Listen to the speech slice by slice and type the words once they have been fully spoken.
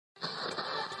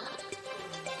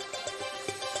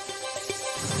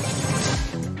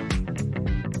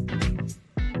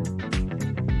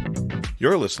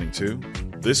You're listening to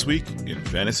This Week in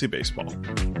Fantasy Baseball.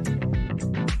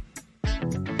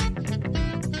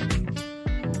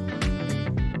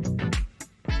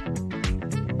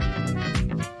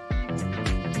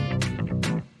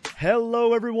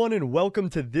 Hello everyone and welcome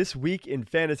to This Week in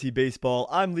Fantasy Baseball.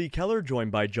 I'm Lee Keller,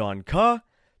 joined by John Ka.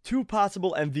 Two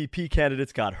possible MVP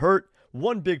candidates got hurt,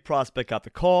 one big prospect got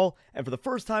the call, and for the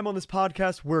first time on this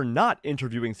podcast, we're not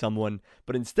interviewing someone,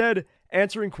 but instead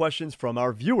answering questions from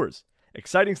our viewers.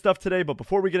 Exciting stuff today, but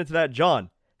before we get into that,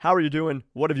 John, how are you doing?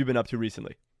 What have you been up to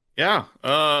recently? Yeah,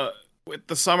 with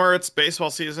the summer, it's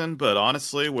baseball season, but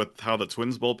honestly, with how the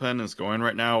Twins bullpen is going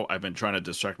right now, I've been trying to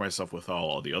distract myself with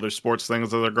all the other sports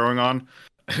things that are going on.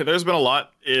 There's been a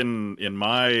lot in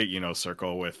my,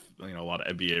 circle with, a lot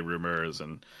of NBA rumors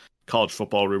and college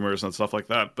football rumors and stuff like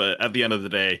that. But at the end of the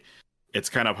day, it's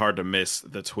kind of hard to miss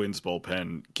the Twins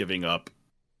bullpen giving up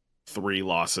 3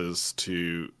 losses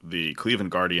to the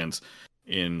Cleveland Guardians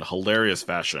in hilarious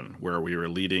fashion, where we were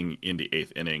leading in the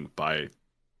 8th inning by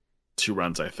 2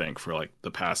 runs, I think, for like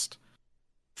the past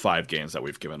 5 games that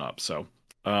we've given up. So,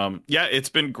 it's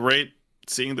been great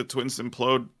seeing the Twins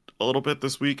implode a little bit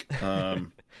this week.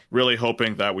 Really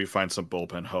hoping that we find some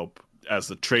bullpen hope as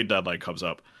the trade deadline comes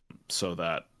up so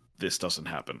that this doesn't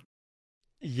happen.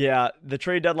 Yeah, the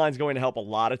trade deadline is going to help a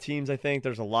lot of teams, I think.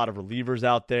 There's a lot of relievers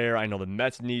out there. I know the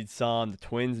Mets need some, the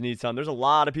Twins need some. There's a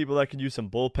lot of people that could use some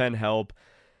bullpen help.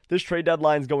 This trade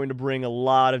deadline is going to bring a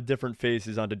lot of different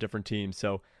faces onto different teams,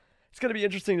 so it's going to be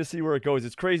interesting to see where it goes.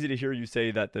 It's crazy to hear you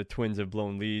say that the Twins have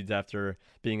blown leads after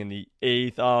being in the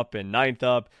 8th up and 9th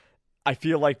up. I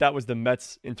feel like that was the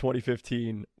Mets in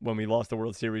 2015 when we lost the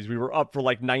World Series. We were up for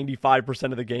like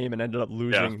 95% of the game and ended up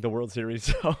losing the World Series.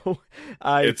 So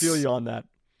I feel you on that.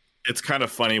 It's kind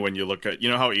of funny when you look at,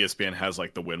 how ESPN has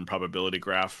like the win probability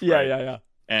graph. Yeah, right? yeah.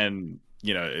 And,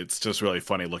 it's just really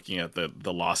funny looking at the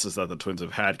losses that the Twins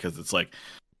have had, because it's like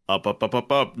up,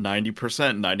 90%,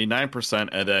 99%.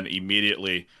 And then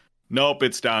immediately, nope,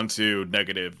 it's down to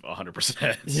negative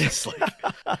 100%. It's just like,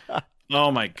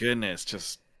 oh my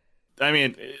goodness. I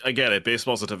get it.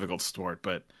 Baseball's a difficult sport,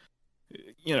 but,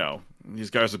 these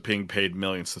guys are being paid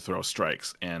millions to throw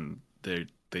strikes, and they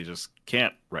just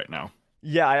can't right now.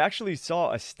 Yeah, I actually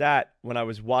saw a stat when I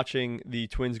was watching the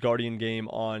Twins Guardian game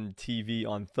on TV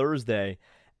on Thursday,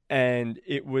 and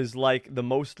it was like the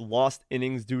most lost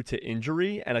innings due to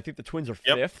injury, and I think the Twins are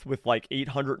 5th with like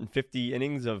 850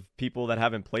 innings of people that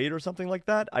haven't played or something like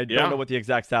that. I don't know what the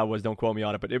exact stat was, don't quote me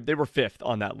on it, but they were 5th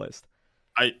on that list.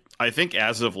 I think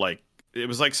as of like, it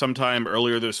was like sometime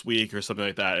earlier this week or something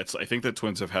like that, I think the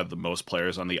Twins have had the most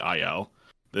players on the IL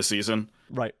this season.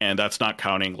 Right. And that's not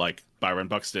counting like Byron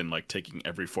Buxton like taking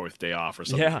every 4th day off or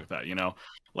something like that,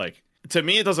 Like, to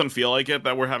me, it doesn't feel like it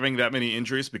that we're having that many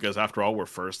injuries, because after all, we're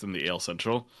first in the AL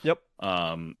Central. Yep.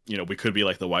 We could be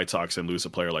like the White Sox and lose a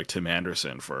player like Tim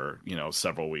Anderson for,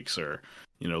 several weeks, or,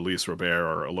 Luis Robert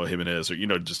or Eloy Jimenez, or,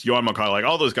 just Yohan Moncada, like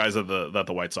all those guys that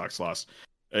the White Sox lost.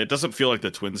 It doesn't feel like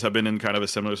the Twins have been in kind of a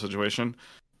similar situation.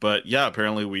 But yeah,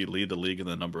 apparently we lead the league in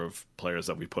the number of players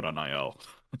that we put on IL.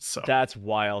 So that's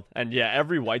wild. And yeah,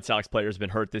 every White Sox player has been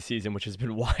hurt this season, which has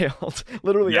been wild.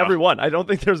 Literally everyone. I don't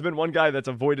think there's been one guy that's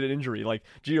avoided injury. Like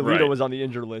Giolito was on the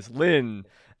injured list. Lynn,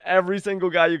 every single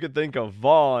guy you could think of.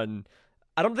 Vaughn.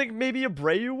 I don't think maybe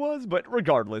Abreu was, but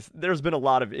regardless, there's been a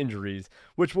lot of injuries,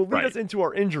 which will lead us into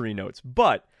our injury notes.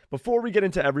 But before we get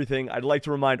into everything, I'd like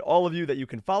to remind all of you that you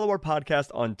can follow our podcast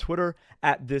on Twitter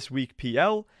at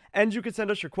ThisWeekPL, and you can send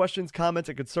us your questions, comments,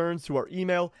 and concerns to our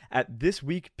email at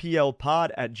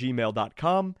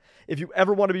thisweekplpod@gmail.com. If you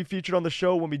ever want to be featured on the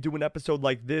show when we do an episode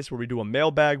like this, where we do a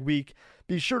mailbag week,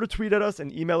 be sure to tweet at us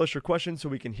and email us your questions so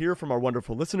we can hear from our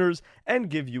wonderful listeners and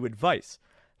give you advice.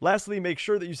 Lastly, make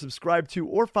sure that you subscribe to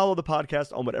or follow the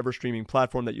podcast on whatever streaming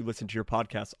platform that you listen to your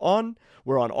podcasts on.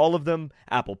 We're on all of them: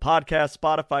 Apple Podcasts,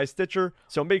 Spotify, Stitcher.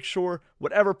 So make sure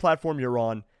whatever platform you're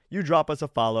on, you drop us a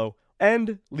follow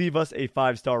and leave us a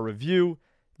 5-star review.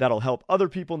 That'll help other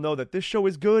people know that this show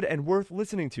is good and worth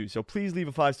listening to. So please leave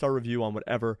a 5-star review on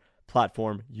whatever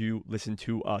platform you listen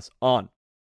to us on.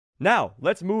 Now,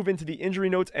 let's move into the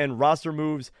injury notes and roster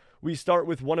moves. We start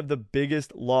with one of the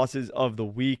biggest losses of the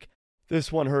week.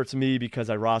 This one hurts me because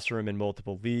I roster him in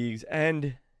multiple leagues,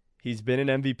 and he's been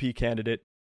an MVP candidate.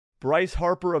 Bryce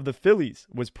Harper of the Phillies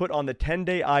was put on the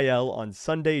 10-day IL on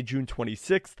Sunday, June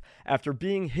 26th, after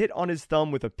being hit on his thumb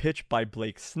with a pitch by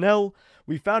Blake Snell.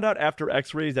 We found out after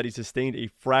x-rays that he sustained a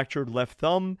fractured left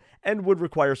thumb and would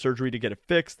require surgery to get it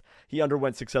fixed. He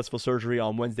underwent successful surgery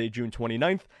on Wednesday, June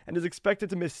 29th, and is expected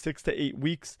to miss 6 to 8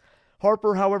 weeks.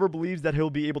 Harper, however, believes that he'll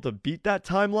be able to beat that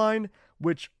timeline,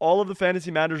 which all of the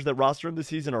fantasy managers that roster him this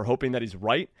season are hoping that he's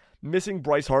right, missing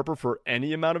Bryce Harper for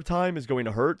any amount of time is going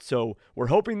to hurt, so we're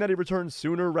hoping that he returns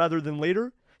sooner rather than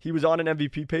later. He was on an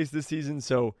MVP pace this season,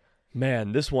 so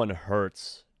man, this one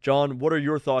hurts. John, what are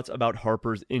your thoughts about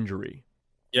Harper's injury?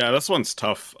 Yeah, this one's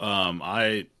tough.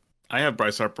 I have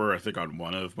Bryce Harper, I think, on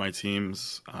one of my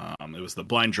teams. It was the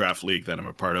blind draft league that I'm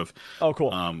a part of. Oh,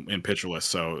 cool. In Pitcher List.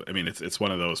 So, I mean, it's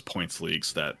one of those points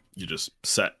leagues that you just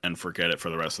set and forget it for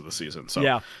the rest of the season. So,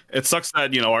 yeah, it sucks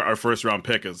that, our first round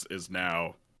pick is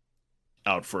now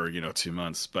out for, 2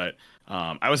 months. But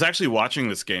I was actually watching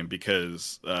this game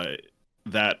because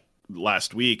that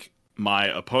last week, my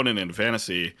opponent in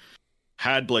fantasy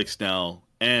had Blake Snell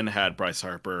and had Bryce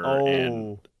Harper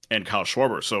and Kyle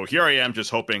Schwarber. So here I am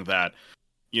just hoping that,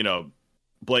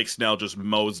 Blake Snell just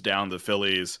mows down the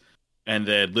Phillies. And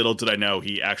then little did I know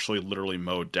he actually literally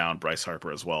mowed down Bryce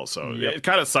Harper as well. So It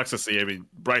kind of sucks to see. I mean,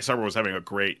 Bryce Harper was having a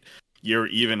great year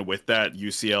even with that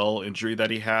UCL injury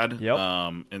that he had. Yep.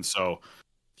 And so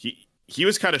he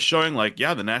was kind of showing like,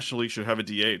 yeah, the National League should have a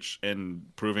DH and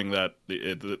proving that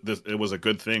it was a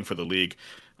good thing for the league.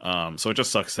 So it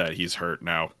just sucks that he's hurt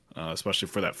now, especially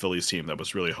for that Phillies team that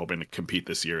was really hoping to compete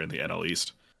this year in the NL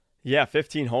East. Yeah,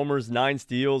 15 homers, 9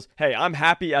 steals. Hey, I'm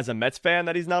happy as a Mets fan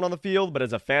that he's not on the field, but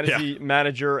as a fantasy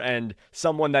manager and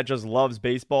someone that just loves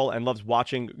baseball and loves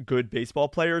watching good baseball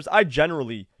players, I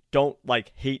generally don't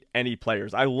hate any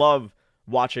players. I love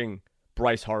watching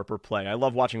Bryce Harper play. I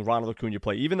love watching Ronald Acuna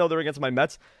play. Even though they're against my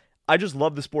Mets, I just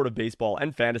love the sport of baseball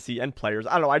and fantasy and players.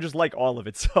 I don't know. I just like all of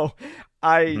it. So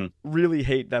I really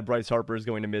hate that Bryce Harper is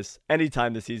going to miss any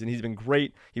time this season. He's been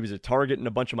great. He was a target in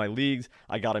a bunch of my leagues.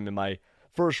 I got him in my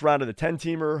first round of the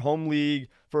 10-teamer, home league,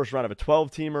 first round of a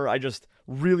 12-teamer. I just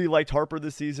really liked Harper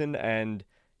this season, and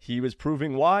he was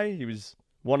proving why. He was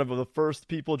one of the first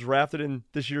people drafted in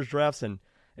this year's drafts, and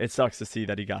it sucks to see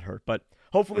that he got hurt. But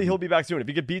hopefully he'll be back soon. If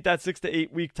he could beat that 6 to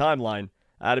 8 week timeline,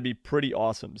 that'd be pretty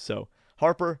awesome. So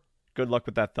Harper, good luck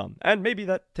with that thumb. And maybe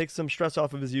that takes some stress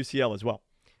off of his UCL as well.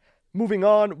 Moving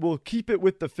on, we'll keep it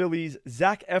with the Phillies.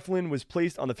 Zach Eflin was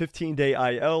placed on the 15-day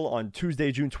IL on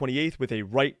Tuesday, June 28th with a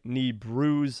right knee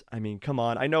bruise. I mean, come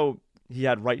on. I know he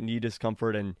had right knee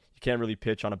discomfort and you can't really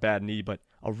pitch on a bad knee, but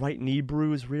a right knee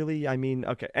bruise, really? I mean,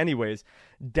 okay. Anyways,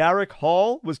 Derek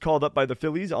Hall was called up by the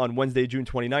Phillies on Wednesday, June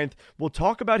 29th. We'll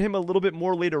talk about him a little bit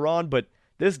more later on, but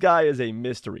this guy is a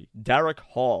mystery. Derek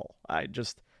Hall. I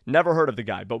just never heard of the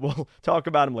guy, but we'll talk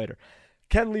about him later.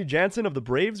 Kenley Jansen of the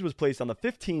Braves was placed on the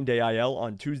 15-day IL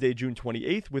on Tuesday, June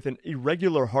 28th with an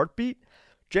irregular heartbeat.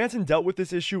 Jansen dealt with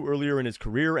this issue earlier in his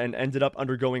career and ended up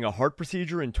undergoing a heart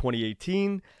procedure in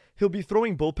 2018. He'll be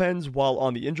throwing bullpens while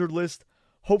on the injured list.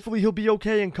 Hopefully he'll be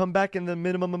okay and come back in the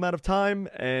minimum amount of time.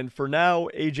 And for now,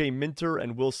 AJ Minter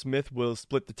and Will Smith will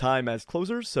split the time as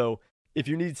closers. So if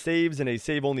you need saves in a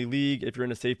save-only league, if you're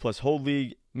in a save plus hold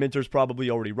league, Minter's probably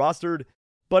already rostered.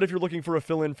 But if you're looking for a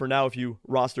fill-in for now, if you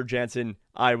roster Jansen,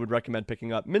 I would recommend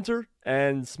picking up Minter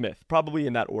and Smith, probably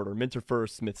in that order. Minter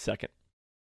first, Smith second.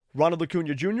 Ronald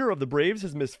Acuna Jr. of the Braves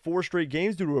has missed 4 straight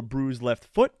games due to a bruised left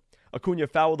foot. Acuna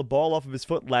fouled the ball off of his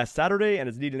foot last Saturday and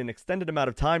has needed an extended amount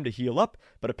of time to heal up,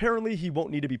 but apparently he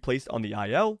won't need to be placed on the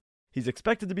IL. He's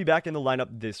expected to be back in the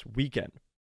lineup this weekend.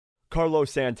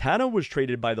 Carlos Santana was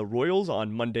traded by the Royals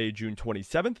on Monday, June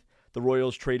 27th. The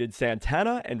Royals traded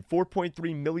Santana and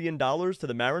 $4.3 million to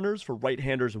the Mariners for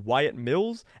right-handers Wyatt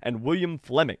Mills and William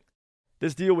Fleming.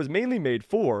 This deal was mainly made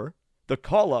for the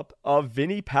call-up of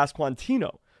Vinny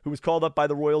Pasquantino, who was called up by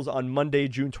the Royals on Monday,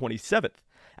 June 27th.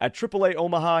 At AAA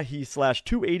Omaha, he slashed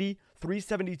 .280,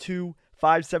 .372,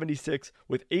 .576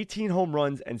 with 18 home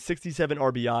runs and 67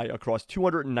 RBI across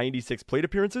 296 plate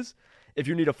appearances. If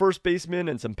you need a first baseman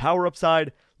and some power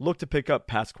upside, look to pick up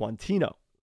Pasquantino.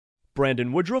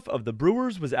 Brandon Woodruff of the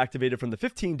Brewers was activated from the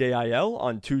 15-day IL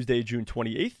on Tuesday, June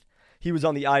 28th. He was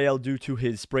on the IL due to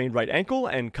his sprained right ankle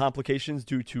and complications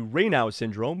due to Reynolds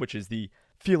syndrome, which is the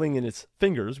feeling in his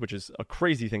fingers, which is a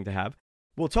crazy thing to have.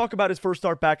 We'll talk about his first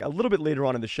start back a little bit later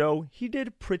on in the show. He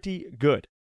did pretty good.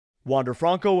 Wander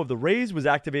Franco of the Rays was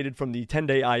activated from the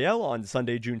 10-day IL on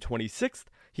Sunday, June 26th.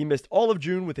 He missed all of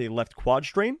June with a left quad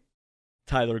strain.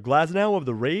 Tyler Glasnow of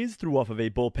the Rays threw off of a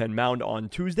bullpen mound on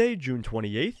Tuesday, June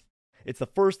 28th. It's the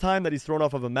first time that he's thrown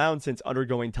off of a mound since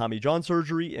undergoing Tommy John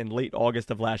surgery in late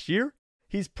August of last year.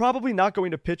 He's probably not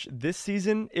going to pitch this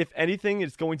season. If anything,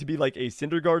 it's going to be like a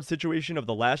Syndergaard situation of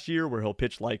the last year where he'll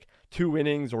pitch like 2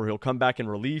 innings or he'll come back in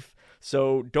relief.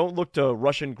 So don't look to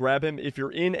rush and grab him. If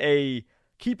you're in a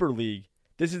keeper league,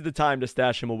 this is the time to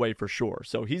stash him away for sure.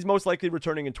 So he's most likely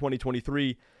returning in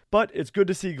 2023, but it's good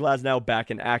to see Glasnow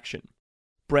back in action.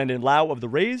 Brandon Lau of the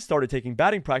Rays started taking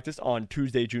batting practice on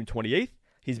Tuesday, June 28th.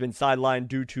 He's been sidelined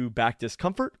due to back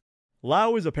discomfort.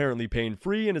 Lau is apparently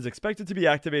pain-free and is expected to be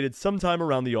activated sometime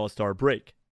around the All-Star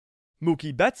break.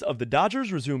 Mookie Betts of the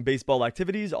Dodgers resumed baseball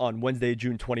activities on Wednesday,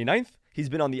 June 29th. He's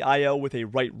been on the IL with a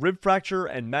right rib fracture,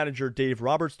 and manager Dave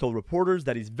Roberts told reporters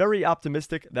that he's very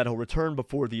optimistic that he'll return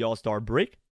before the All-Star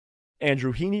break.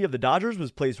 Andrew Heaney of the Dodgers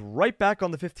was placed right back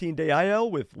on the 15-day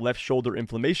IL with left shoulder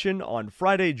inflammation on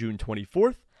Friday, June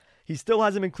 24th. He still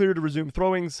hasn't been cleared to resume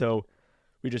throwing, so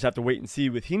we just have to wait and see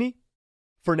with Heaney.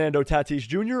 Fernando Tatis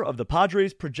Jr. of the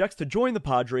Padres projects to join the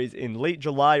Padres in late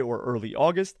July or early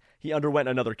August. He underwent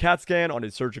another CAT scan on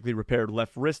his surgically repaired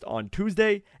left wrist on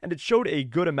Tuesday, and it showed a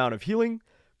good amount of healing.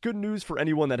 Good news for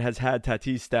anyone that has had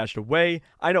Tatis stashed away.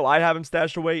 I know I have him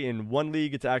stashed away in one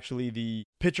league. It's actually the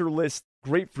Pitcher List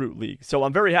Grapefruit League. So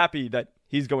I'm very happy that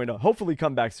he's going to hopefully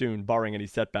come back soon, barring any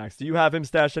setbacks. Do you have him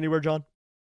stashed anywhere, John?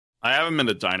 I have him in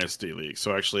the Dynasty League.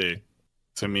 So actually,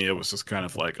 to me, it was just kind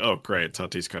of like, oh, great,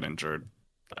 Tatis got injured.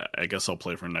 I guess I'll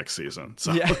play for next season.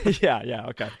 So. Yeah,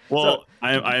 okay. Well,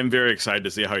 I am very excited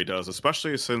to see how he does,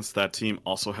 especially since that team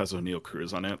also has O'Neal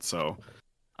Cruz on it. So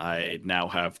I now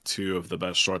have two of the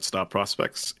best shortstop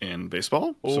prospects in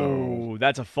baseball. Oh,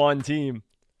 that's a fun team.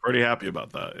 Pretty happy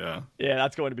about that, yeah. Yeah,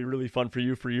 that's going to be really fun for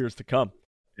you for years to come.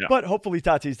 Yeah. But hopefully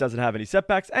Tatis doesn't have any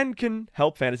setbacks and can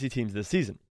help fantasy teams this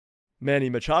season. Manny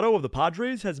Machado of the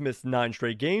Padres has missed 9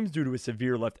 straight games due to a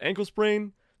severe left ankle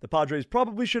sprain. The Padres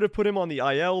probably should have put him on the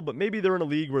IL, but maybe they're in a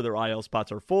league where their IL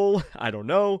spots are full. I don't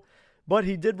know. But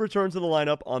he did return to the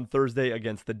lineup on Thursday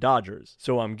against the Dodgers,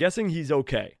 so I'm guessing he's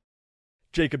okay.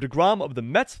 Jacob deGrom of the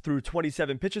Mets threw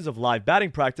 27 pitches of live batting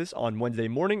practice on Wednesday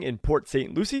morning in Port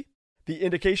St. Lucie. The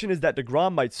indication is that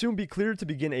deGrom might soon be cleared to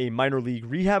begin a minor league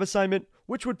rehab assignment,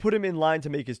 which would put him in line to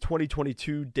make his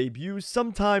 2022 debut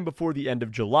sometime before the end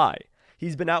of July.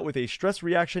 He's been out with a stress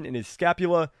reaction in his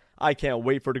scapula. I can't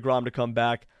wait for deGrom to come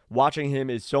back. Watching him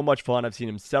is so much fun. I've seen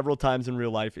him several times in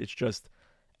real life. It's just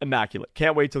immaculate.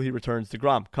 Can't wait till he returns.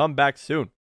 deGrom, come back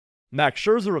soon. Max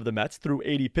Scherzer of the Mets threw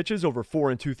 80 pitches over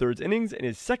 4 2/3 innings in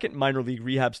his second minor league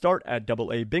rehab start at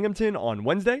AA Binghamton on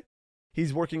Wednesday.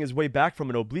 He's working his way back from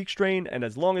an oblique strain, and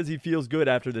as long as he feels good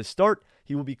after this start,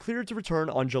 he will be cleared to return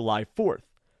on July 4th.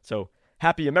 So,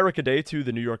 happy America Day to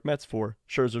the New York Mets for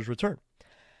Scherzer's return.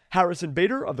 Harrison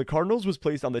Bader of the Cardinals was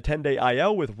placed on the 10-day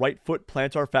IL with right foot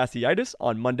plantar fasciitis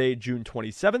on Monday, June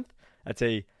 27th. That's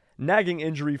a nagging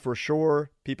injury for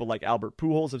sure. People like Albert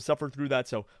Pujols have suffered through that,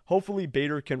 so hopefully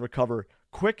Bader can recover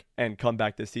quick and come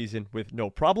back this season with no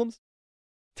problems.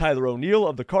 Tyler O'Neill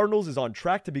of the Cardinals is on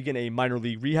track to begin a minor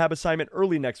league rehab assignment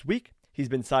early next week. He's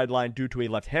been sidelined due to a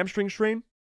left hamstring strain.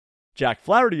 Jack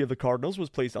Flaherty of the Cardinals was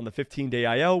placed on the 15-day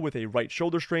IL with a right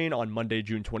shoulder strain on Monday,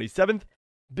 June 27th.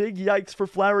 Big yikes for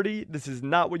Flaherty. This is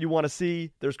not what you want to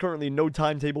see. There's currently no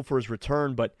timetable for his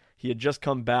return, but he had just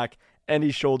come back.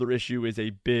 Any shoulder issue is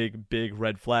a big, big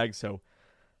red flag, so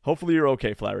hopefully you're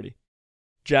okay, Flaherty.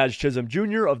 Jazz Chisholm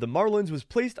Jr. of the Marlins was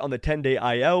placed on the 10-day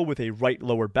IL with a right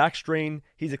lower back strain.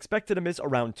 He's expected to miss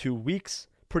around 2 weeks.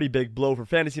 Pretty big blow for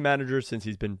fantasy managers since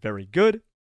he's been very good.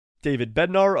 David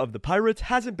Bednar of the Pirates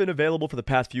hasn't been available for the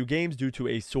past few games due to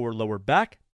a sore lower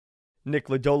back. Nick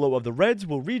Lodolo of the Reds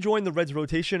will rejoin the Reds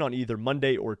rotation on either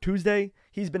Monday or Tuesday.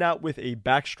 He's been out with a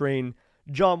back strain.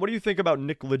 John, what do you think about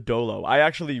Nick Lodolo? I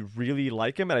actually really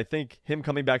like him, and I think him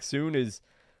coming back soon is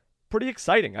pretty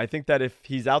exciting. I think that if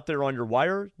he's out there on your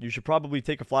wire, you should probably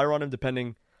take a flyer on him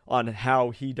depending on how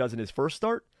he does in his first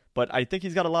start, but I think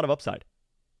he's got a lot of upside.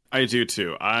 I do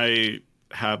too. I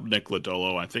have Nick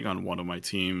Lodolo, I think, on one of my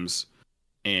teams,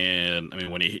 and I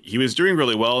mean, when he was doing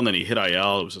really well and then he hit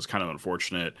IL, it was just kind of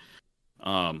unfortunate.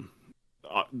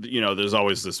 There's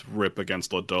always this rip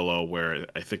against Lodolo where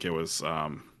I think it was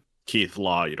Keith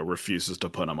Law, refuses to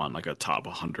put him on like a top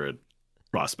 100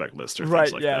 prospect list or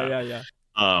things like that. Yeah.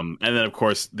 And then of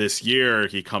course this year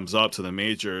he comes up to the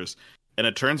majors, and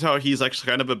it turns out he's actually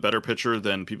kind of a better pitcher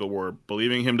than people were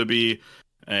believing him to be.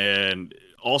 And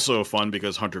also fun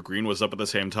because Hunter Green was up at the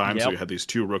same time, so you had these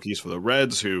 2 rookies for the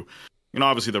Reds who,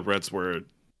 obviously the Reds were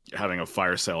having a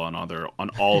fire sale on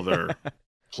all their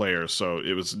players, so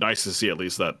it was nice to see at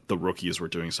least that the rookies were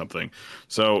doing something.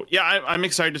 So yeah, I'm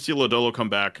excited to see Lodolo come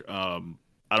back.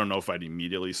 I don't know if I'd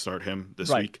immediately start him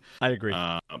this week. I agree.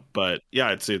 But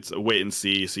yeah, it's a wait and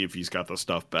see if he's got the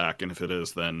stuff back, and if it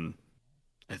is, then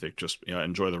I think just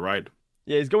enjoy the ride.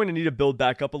 Yeah, he's going to need to build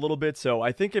back up a little bit. So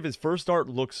I think if his first start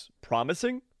looks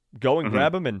promising, go and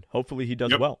grab him, and hopefully he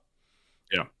does well.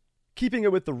 Yeah. Keeping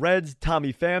it with the Reds,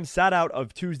 Tommy Pham sat out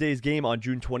of Tuesday's game on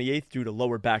June 28th due to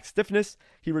lower back stiffness.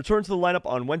 He returned to the lineup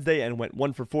on Wednesday and went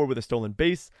 1 for 4 with a stolen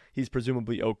base. He's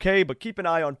presumably okay, but keep an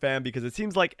eye on Pham because it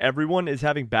seems like everyone is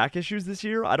having back issues this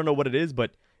year. I don't know what it is,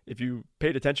 but if you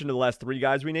paid attention to the last 3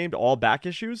 guys we named, all back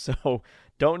issues, so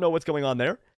don't know what's going on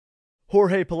there.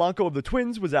 Jorge Polanco of the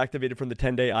Twins was activated from the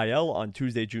 10-day IL on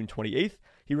Tuesday, June 28th.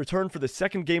 He returned for the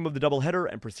second game of the doubleheader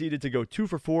and proceeded to go 2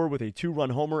 for 4 with a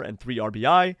 2-run homer and 3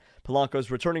 RBI. Polanco's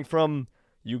returning from,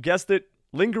 you guessed it,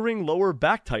 lingering lower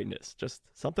back tightness. Just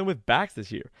something with backs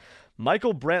this year.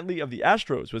 Michael Brantley of the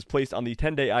Astros was placed on the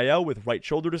 10-day IL with right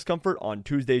shoulder discomfort on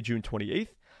Tuesday, June 28th.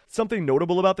 Something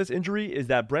notable about this injury is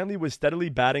that Brantley was steadily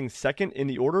batting second in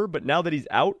the order, but now that he's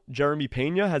out, Jeremy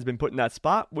Pena has been put in that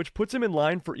spot, which puts him in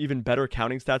line for even better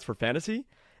counting stats for fantasy.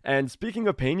 And speaking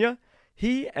of Pena,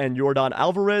 he and Yordan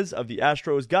Alvarez of the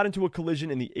Astros got into a collision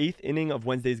in the 8th inning of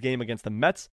Wednesday's game against the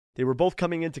Mets. They were both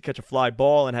coming in to catch a fly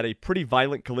ball and had a pretty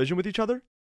violent collision with each other.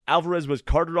 Alvarez was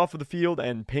carted off of the field,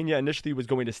 and Pena initially was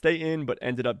going to stay in, but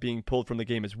ended up being pulled from the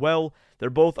game as well. They're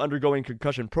both undergoing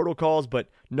concussion protocols, but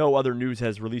no other news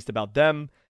has released about them.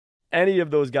 Any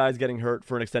of those guys getting hurt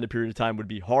for an extended period of time would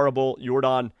be horrible.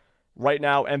 Yordan, right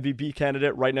now, MVP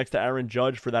candidate, right next to Aaron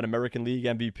Judge for that American League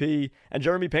MVP, and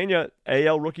Jeremy Pena,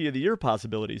 AL Rookie of the Year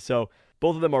possibility. So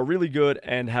both of them are really good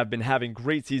and have been having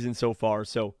great seasons so far,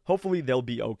 so hopefully they'll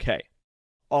be okay.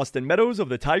 Austin Meadows of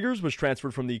the Tigers was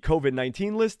transferred from the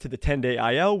COVID-19 list to the 10-day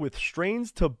IL with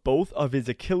strains to both of his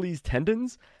Achilles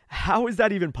tendons. How is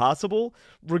that even possible?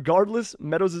 Regardless,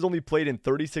 Meadows has only played in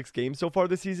 36 games so far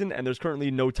this season, and there's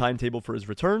currently no timetable for his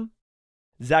return.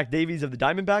 Zach Davies of the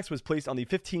Diamondbacks was placed on the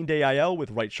 15-day IL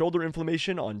with right shoulder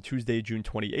inflammation on Tuesday, June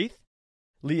 28th.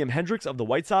 Liam Hendriks of the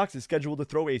White Sox is scheduled to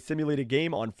throw a simulated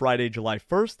game on Friday, July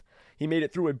 1st. He made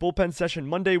it through a bullpen session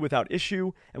Monday without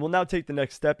issue and will now take the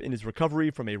next step in his recovery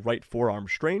from a right forearm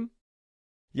strain.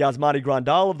 Yasmani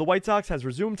Grandal of the White Sox has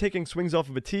resumed taking swings off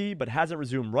of a tee but hasn't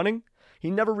resumed running.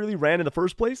 He never really ran in the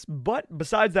first place, but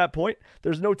besides that point,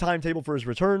 there's no timetable for his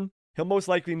return. He'll most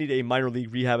likely need a minor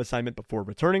league rehab assignment before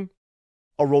returning.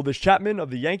 Aroldis Chapman of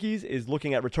the Yankees is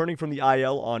looking at returning from the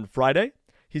IL on Friday.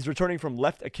 He's returning from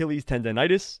left Achilles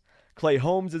tendonitis. Clay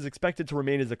Holmes is expected to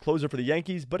remain as a closer for the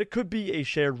Yankees, but it could be a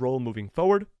shared role moving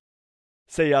forward.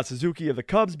 Seiya Suzuki of the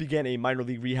Cubs began a minor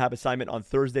league rehab assignment on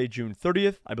Thursday, June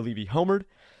 30th. I believe he homered.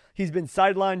 He's been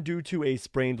sidelined due to a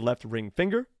sprained left ring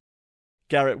finger.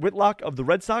 Garrett Whitlock of the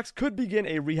Red Sox could begin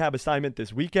a rehab assignment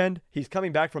this weekend. He's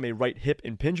coming back from a right hip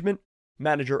impingement.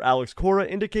 Manager Alex Cora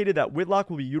indicated that Whitlock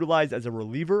will be utilized as a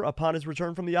reliever upon his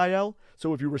return from the IL,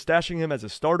 so if you were stashing him as a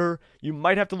starter, you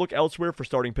might have to look elsewhere for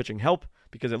starting pitching help,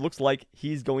 because it looks like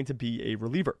he's going to be a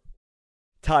reliever.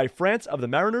 Ty France of the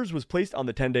Mariners was placed on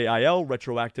the 10-day IL,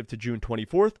 retroactive to June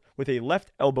 24th, with a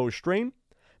left elbow strain.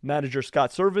 Manager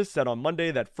Scott Service said on Monday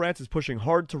that France is pushing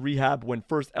hard to rehab when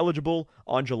first eligible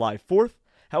on July 4th.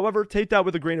 However, take that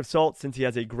with a grain of salt since he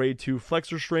has a grade 2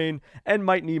 flexor strain and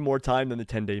might need more time than the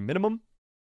 10-day minimum.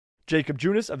 Jacob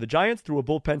Junis of the Giants threw a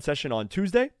bullpen session on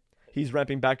Tuesday. He's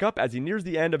ramping back up as he nears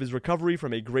the end of his recovery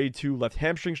from a grade 2 left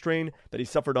hamstring strain that he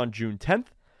suffered on June 10th.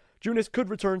 Junis could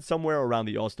return somewhere around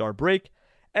the All-Star break.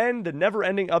 And the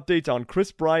never-ending updates on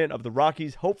Chris Bryant of the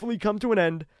Rockies hopefully come to an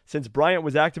end since Bryant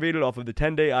was activated off of the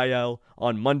 10-day IL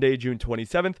on Monday, June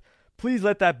 27th. Please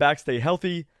let that back stay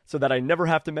healthy so that I never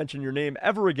have to mention your name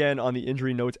ever again on the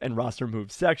injury notes and roster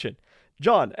moves section.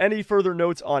 John, any further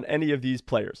notes on any of these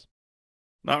players?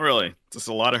 Not really. Just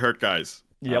a lot of hurt guys.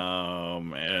 Yep.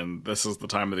 And this is the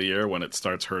time of the year when it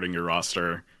starts hurting your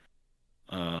roster.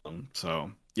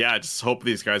 So, yeah, I just hope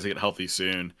these guys get healthy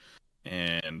soon.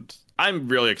 And I'm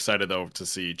really excited, though, to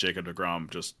see Jacob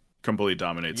deGrom just completely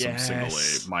dominate some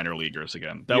single-A minor leaguers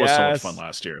again. That was so much fun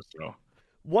last year. So,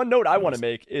 one note I want to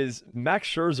make is Max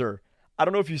Scherzer. I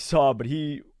don't know if you saw, but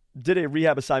he did a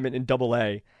rehab assignment in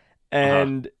Double-A,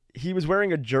 and he was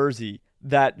wearing a jersey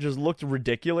that just looked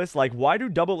ridiculous. Like, why do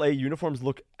Double-A uniforms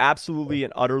look absolutely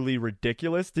and utterly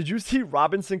ridiculous? Did you see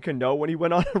Robinson Cano when he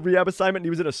went on a rehab assignment and he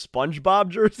was in a SpongeBob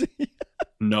jersey?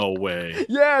 No way.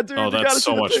 Yeah, dude. Oh, that's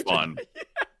so much fun.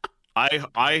 Yeah.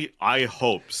 I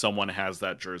hope someone has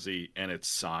that jersey and it's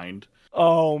signed.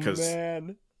 Oh,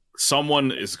 man.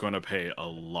 Someone is going to pay a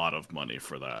lot of money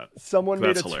for that. Someone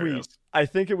made a tweet. I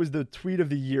think it was the tweet of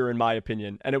the year, in my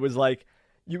opinion. And it was like,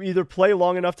 you either play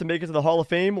long enough to make it to the Hall of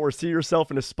Fame or see yourself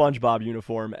in a SpongeBob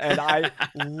uniform. And I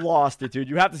lost it, dude.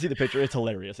 You have to see the picture. It's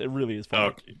hilarious. It really is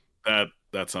fun. Okay.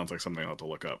 That sounds like something I'll have to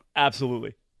look up.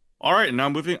 Absolutely. All right, now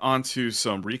moving on to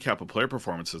some recap of player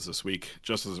performances this week.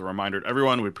 Just as a reminder to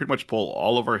everyone, we pretty much pull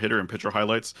all of our hitter and pitcher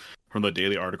highlights from the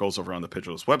daily articles over on the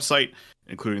Pitcherless website,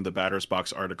 including the Batter's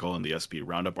Box article and the SB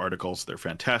Roundup articles. They're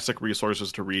fantastic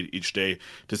resources to read each day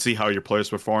to see how your players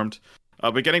performed.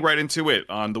 But getting right into it,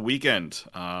 on the weekend,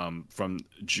 from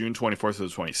June 24th to the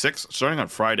 26th, starting on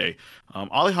Friday,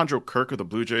 Alejandro Kirk of the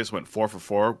Blue Jays went 4 for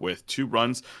 4 with 2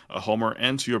 runs, a homer,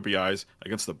 and 2 RBIs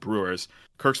against the Brewers.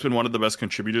 Kirk's been one of the best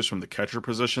contributors from the catcher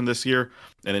position this year,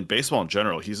 and in baseball in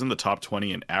general, he's in the top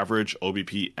 20 in average,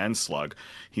 OBP, and slug.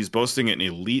 He's boasting an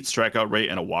elite strikeout rate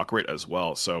and a walk rate as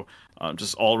well, so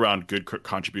just all-around good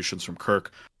contributions from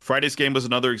Kirk. Friday's game was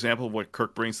another example of what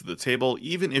Kirk brings to the table,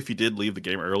 even if he did leave the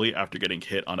game early after getting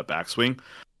hit on a backswing.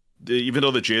 Even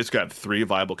though the Jays got 3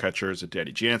 viable catchers,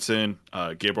 Danny Jansen,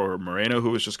 Gabriel Moreno, who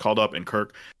was just called up, and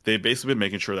Kirk, they've basically been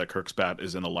making sure that Kirk's bat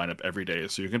is in the lineup every day,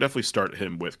 so you can definitely start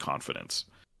him with confidence.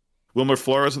 Wilmer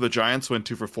Flores of the Giants went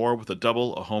 2 for 4 with a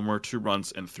double, a homer, 2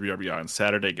 runs, and 3 RBI on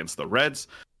Saturday against the Reds.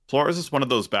 Flores is one of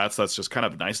those bats that's just kind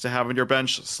of nice to have on your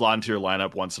bench, slot into your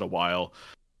lineup once in a while.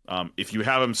 If you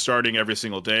have him starting every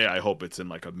single day, I hope it's in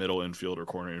like a middle infield or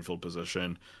corner infield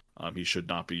position. He should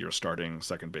not be your starting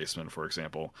second baseman, for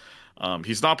example.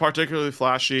 He's not particularly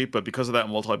flashy, but because of that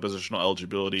multi-positional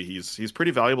eligibility, he's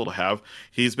pretty valuable to have.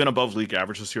 He's been above league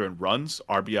average this year in runs,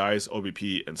 RBIs,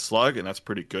 OBP, and slug, and that's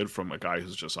pretty good from a guy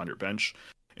who's just on your bench.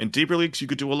 In deeper leagues, you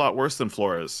could do a lot worse than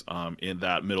Flores in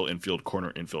that middle infield,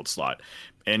 corner infield slot.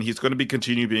 And he's going to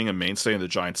continue being a mainstay in the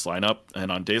Giants lineup.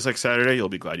 And on days like Saturday, you'll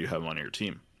be glad you have him on your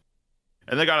team.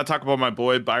 And then got to talk about my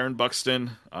boy, Byron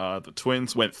Buxton. The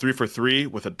Twins went 3 for 3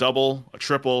 with a double, a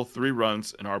triple, 3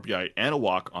 runs, an RBI, and a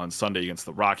walk on Sunday against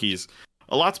the Rockies.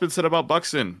 A lot's been said about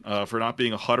Buxton for not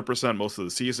being 100% most of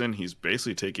the season. He's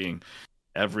basically taking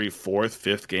every 4th,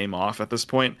 5th game off at this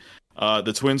point.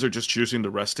 The Twins are just choosing to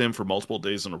rest him for multiple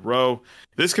days in a row.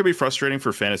 This can be frustrating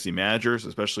for fantasy managers,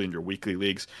 especially in your weekly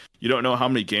leagues. You don't know how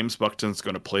many games Buxton's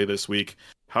going to play this week.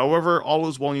 However, all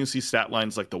is well when you see stat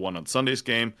lines like the one on Sunday's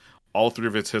game. All 3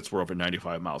 of his hits were over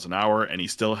 95 miles an hour, and he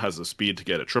still has the speed to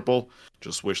get a triple.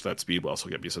 Just wish that speed will also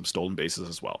get me some stolen bases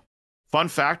as well. Fun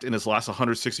fact, in his last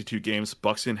 162 games,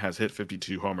 Buxton has hit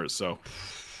 52 homers, so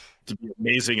it'd be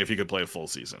amazing if he could play a full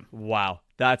season. Wow,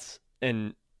 that's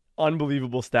an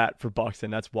unbelievable stat for Buxton.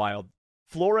 That's wild.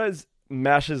 Flores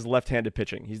mashes left-handed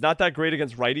pitching. He's not that great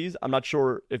against righties. I'm not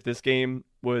sure if this game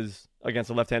was against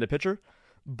a left-handed pitcher,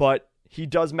 but he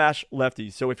does mash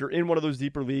lefties. So if you're in one of those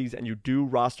deeper leagues and you do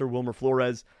roster Wilmer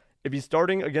Flores, if he's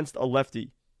starting against a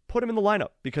lefty, put him in the lineup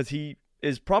because he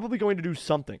is probably going to do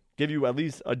something, give you at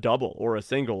least a double or a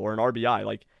single or an RBI.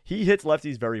 Like, he hits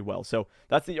lefties very well. So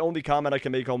that's the only comment I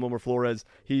can make on Wilmer Flores.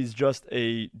 He's just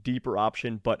a deeper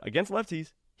option, but against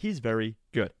lefties, he's very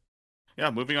good.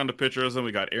 Yeah, moving on to pitchers, then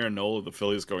we got Aaron Nola of the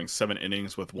Phillies going 7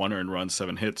 innings with 1 earned run,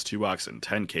 7 hits, 2 walks, and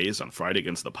 10 Ks on Friday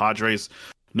against the Padres.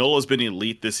 Nola's been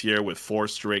elite this year with 4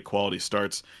 straight quality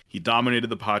starts. He dominated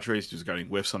the Padres. He was getting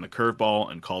whiffs on the curveball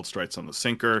and called strikes on the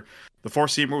sinker. The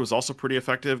 4-seamer was also pretty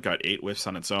effective, got 8 whiffs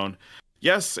on its own.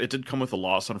 Yes, it did come with a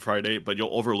loss on Friday, but you'll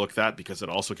overlook that because it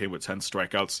also came with 10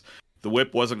 strikeouts. The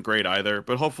whip wasn't great either,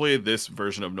 but hopefully this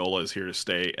version of Nola is here to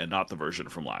stay and not the version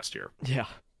from last year. Yeah.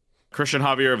 Christian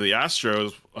Javier of the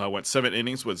Astros went 7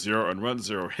 innings with 0 earned runs,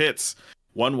 0 hits,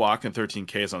 1 walk, and 13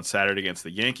 Ks on Saturday against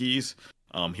the Yankees.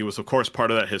 He was, of course,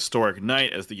 part of that historic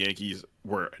night as the Yankees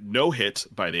were no-hit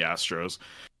by the Astros.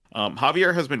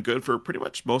 Javier has been good for pretty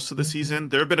much most of the season.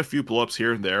 There have been a few blow-ups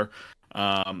here and there,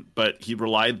 but he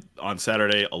relied on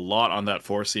Saturday a lot on that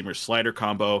 4-seamer slider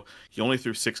combo. He only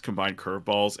threw 6 combined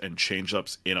curveballs and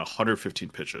changeups in 115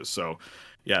 pitches. So,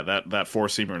 yeah, that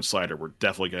 4-seamer and slider were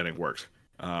definitely getting worked.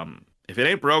 If it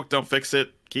ain't broke, don't fix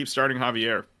it. Keep starting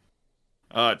Javier.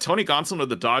 Tony Gonsolin of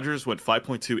the Dodgers went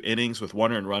 5.2 innings with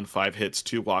 1 earned run, 5 hits,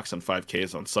 2 walks, and 5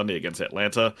 Ks on Sunday against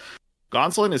Atlanta.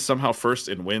 Gonsolin is somehow first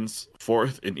in wins,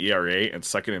 4th in ERA, and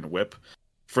 2nd in WHIP.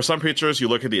 For some pitchers, you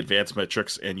look at the advanced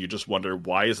metrics and you just wonder,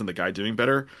 why isn't the guy doing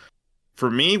better?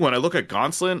 For me, when I look at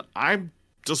Gonsolin, I'm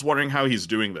just wondering how he's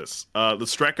doing this. The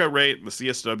strikeout rate, the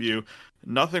CSW,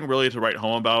 nothing really to write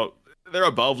home about. They're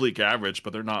above league average,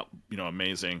 but they're not,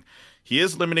 amazing. He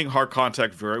is limiting hard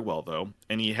contact very well, though,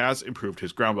 and he has improved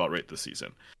his ground ball rate this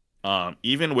season.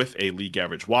 Even with a league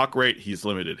average walk rate, he's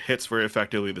limited hits very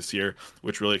effectively this year,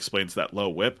 which really explains that low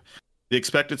whip. The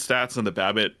expected stats and the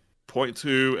BABIP point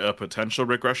to a potential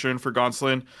regression for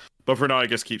Gonsolin, but for now, I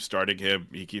guess keep starting him.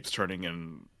 He keeps turning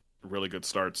in really good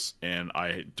starts, and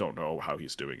I don't know how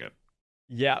he's doing it.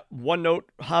 Yeah, one note,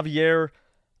 Javier,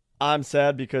 I'm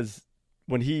sad because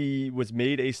when he was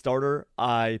made a starter,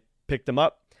 I picked him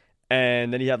up.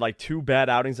 And then he had like 2 bad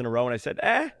outings in a row. And I said,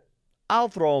 I'll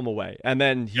throw him away. And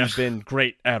then he's been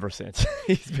great ever since.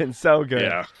 He's been so good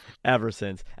ever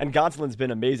since. And Gonsolin's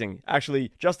been amazing.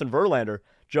 Actually, Justin Verlander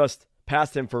just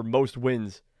passed him for most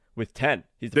wins with 10.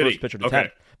 He's the first pitcher to 10.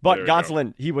 But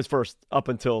Gonsolin, he was first up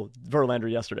until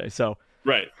Verlander yesterday. So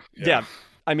Right. Yeah.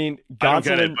 I mean, I don't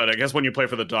get it, Gonsolin, but I guess when you play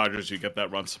for the Dodgers, you get that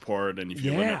run support, and if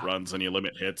you limit yeah. runs and you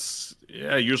limit hits,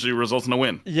 yeah, it usually results in a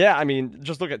win. Yeah, I mean,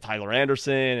 just look at Tyler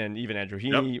Anderson and even Andrew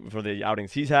Yep. Heaney for the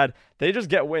outings he's had. They just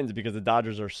get wins because the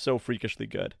Dodgers are so freakishly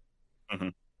good. Hmm.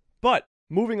 But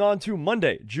moving on to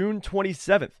Monday, June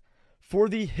 27th. For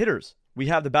the hitters, we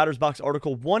have the Batter's Box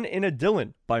article One in a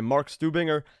Dylan by Mark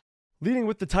Stubinger. Leading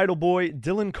with the title boy,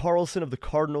 Dylan Carlson of the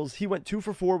Cardinals. He went 2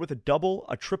 for 4 with a double,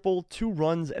 a triple, 2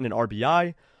 runs, and an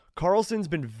RBI. Carlson's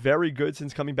been very good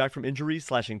since coming back from injury,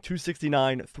 slashing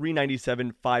 269,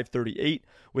 397, 538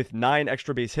 with 9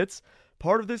 extra base hits.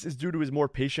 Part of this is due to his more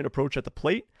patient approach at the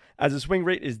plate, as his swing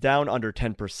rate is down under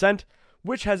 10%,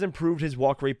 which has improved his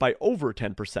walk rate by over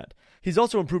 10%. He's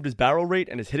also improved his barrel rate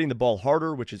and is hitting the ball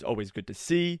harder, which is always good to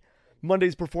see.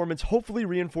 Monday's performance hopefully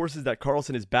reinforces that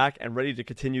Carlson is back and ready to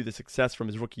continue the success from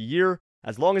his rookie year.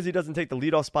 As long as he doesn't take the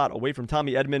leadoff spot away from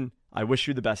Tommy Edman, I wish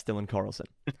you the best, Dylan Carlson.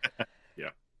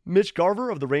 Yeah. Mitch Garver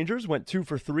of the Rangers went 2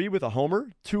 for 3 with a homer,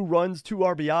 2 runs, 2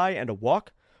 RBI, and a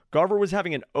walk. Garver was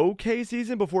having an okay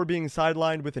season before being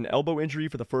sidelined with an elbow injury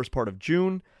for the first part of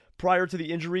June. Prior to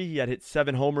the injury, he had hit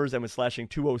 7 homers and was slashing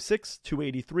 206,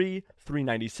 283,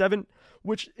 397,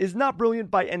 which is not brilliant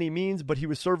by any means, but he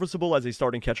was serviceable as a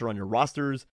starting catcher on your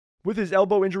rosters. With his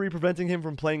elbow injury preventing him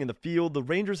from playing in the field, the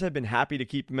Rangers have been happy to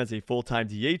keep him as a full-time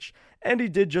DH, and he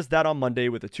did just that on Monday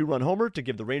with a 2-run homer to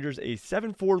give the Rangers a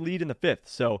 7-4 lead in the 5th.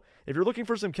 So if you're looking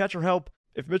for some catcher help,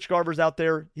 if Mitch Garver's out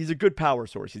there, he's a good power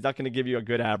source. He's not going to give you a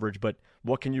good average, but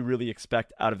what can you really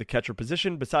expect out of the catcher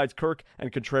position besides Kirk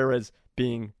and Contreras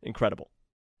being incredible?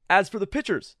 As for the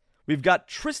pitchers, we've got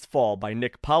Tristfall by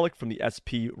Nick Pollock from the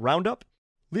SP Roundup.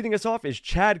 Leading us off is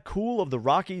Chad Kuhl of the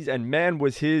Rockies, and man,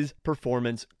 was his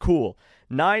performance cool.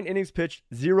 9 innings pitched,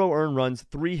 0 earned runs,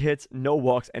 3 hits, no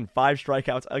walks, and 5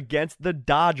 strikeouts against the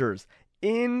Dodgers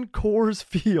in Coors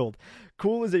Field.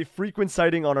 Kuhl is a frequent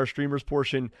sighting on our streamers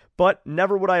portion, but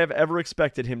never would I have ever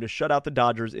expected him to shut out the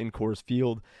Dodgers in Coors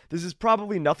Field. This is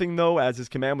probably nothing though, as his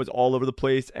command was all over the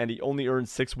place and he only earned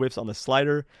 6 whiffs on the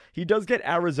slider. He does get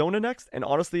Arizona next, and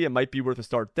honestly, it might be worth a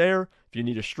start there. If you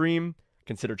need a stream,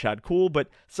 consider Chad Kuhl, but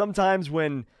sometimes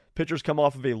when pitchers come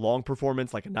off of a long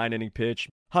performance like a 9-inning pitch,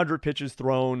 100 pitches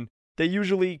thrown, they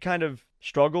usually kind of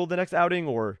struggle the next outing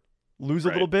or lose a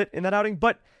little bit in that outing.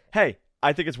 But hey,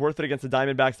 I think it's worth it against the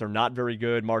Diamondbacks. They're not very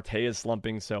good. Marte is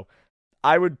slumping, so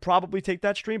I would probably take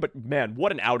that stream. But man,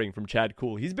 what an outing from Chad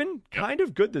Kuhl. He's been kind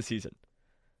of good this season.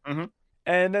 Mm-hmm.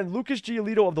 And then Lucas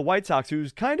Giolito of the White Sox,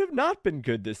 who's kind of not been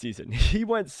good this season. He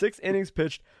went 6 innings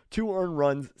pitched, 2 earned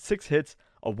runs, 6 hits,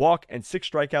 a walk, and 6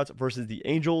 strikeouts versus the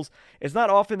Angels. It's not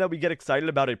often that we get excited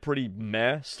about a pretty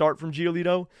meh start from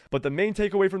Giolito, but the main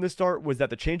takeaway from this start was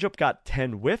that the changeup got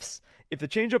 10 whiffs. If the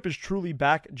changeup is truly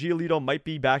back, Giolito might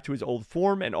be back to his old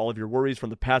form, and all of your worries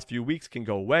from the past few weeks can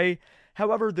go away.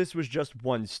 However, this was just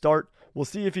one start. We'll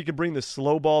see if he can bring the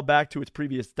slow ball back to its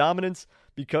previous dominance,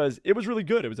 because it was really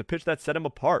good. It was a pitch that set him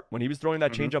apart. When he was throwing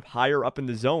that changeup higher up in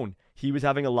the zone, he was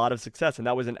having a lot of success, and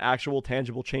that was an actual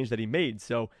tangible change that he made.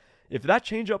 So if that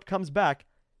changeup comes back,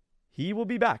 he will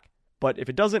be back. But if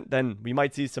it doesn't, then we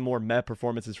might see some more meh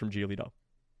performances from Giolito.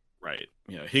 Right.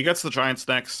 Yeah, he gets the Giants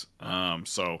next.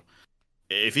 So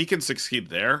if he can succeed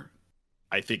there,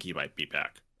 I think he might be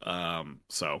back.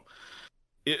 So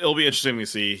it'll be interesting to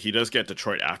see. He does get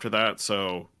Detroit after that,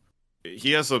 so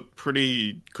he has a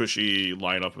pretty cushy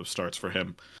lineup of starts for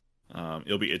him.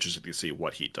 It'll be interesting to see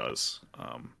what he does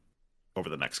over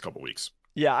the next couple weeks.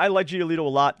 Yeah, I like Giolito a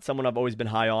lot. Someone I've always been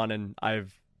high on, and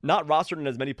I've not rostered in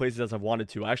as many places as I've wanted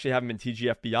to. I actually have him in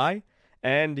TGFBI,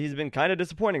 and he's been kind of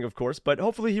disappointing, of course, but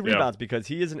hopefully he rebounds because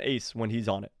he is an ace when he's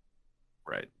on it.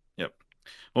 Right. Yep.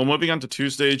 Well, moving on to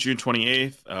Tuesday, June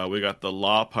 28th, we got the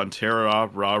La Pantera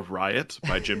Raw Riot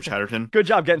by Jim Chatterton. Good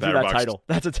job getting through that title.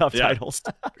 That's a tough title.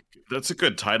 That's a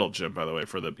good title, Jim, by the way,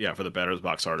 for the Batter's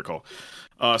Box article.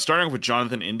 Starting off with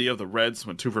Jonathan India of the Reds,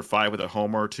 went 2 for 5 with a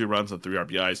homer, 2 runs, and 3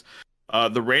 RBIs.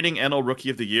 The reigning NL Rookie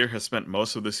of the Year has spent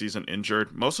most of the season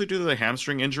injured, mostly due to the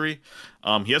hamstring injury.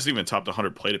 He hasn't even topped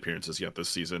 100 plate appearances yet this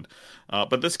season.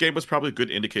 But this game was probably a good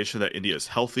indication that India is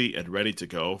healthy and ready to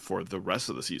go for the rest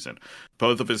of the season.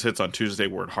 Both of his hits on Tuesday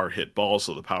were hard hit balls,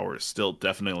 so the power is still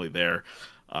definitely there.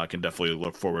 Can definitely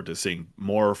look forward to seeing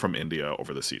more from India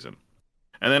over the season.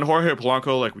 And then Jorge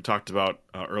Polanco, like we talked about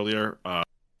earlier,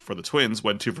 for the Twins,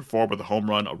 went 2 for 4 with a home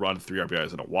run, a run, 3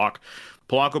 RBIs, and a walk.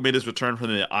 Polanco made his return from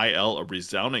the IL a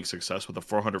resounding success with a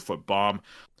 400-foot bomb,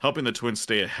 helping the Twins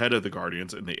stay ahead of the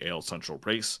Guardians in the AL Central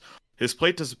race. His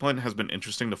plate discipline has been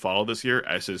interesting to follow this year,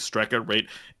 as his strikeout rate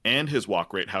and his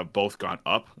walk rate have both gone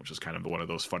up, which is kind of one of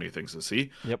those funny things to see.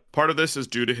 Yep. Part of this is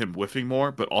due to him whiffing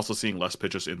more, but also seeing less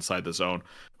pitches inside the zone.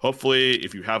 Hopefully,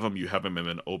 if you have him in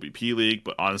an OBP league,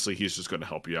 but honestly, he's just going to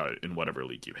help you out in whatever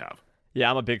league you have. Yeah,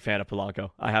 I'm a big fan of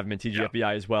Polanco. I have him in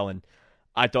TGFBI as well, and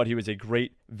I thought he was a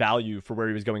great value for where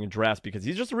he was going in drafts because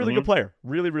he's just a really good player.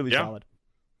 Really, really solid.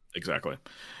 Exactly.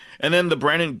 And then the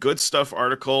Brandon Good Stuff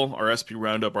article, our SP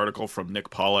Roundup article from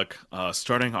Nick Pollock,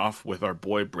 starting off with our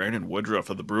boy Brandon Woodruff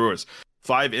of the Brewers.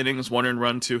 5 innings, 1 earned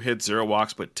run, 2 hits, 0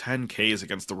 walks, but 10 Ks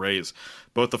against the Rays.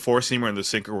 Both the four-seamer and the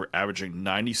sinker were averaging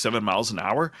 97 miles an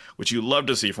hour, which you love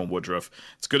to see from Woodruff.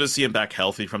 It's good to see him back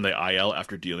healthy from the IL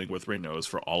after dealing with Reynolds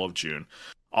for all of June.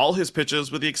 All his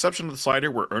pitches, with the exception of the slider,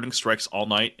 were earning strikes all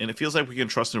night, and it feels like we can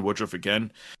trust in Woodruff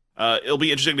again. It'll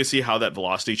be interesting to see how that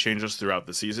velocity changes throughout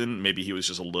the season. Maybe he was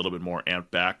just a little bit more amped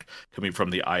back coming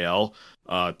from the IL,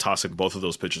 tossing both of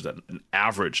those pitches at an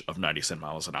average of 97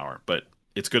 miles an hour. But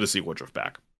it's good to see Woodruff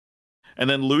back. And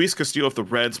then Luis Castillo of the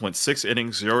Reds went 6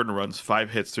 innings, 0 earned runs,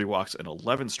 5 hits, 3 walks, and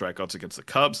 11 strikeouts against the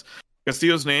Cubs.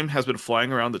 Castillo's name has been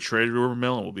flying around the trade rumor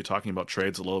mill, and we'll be talking about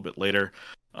trades a little bit later.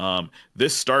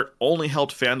 This start only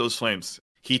helped fan those Flames.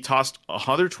 He tossed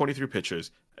 123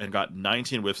 pitches and got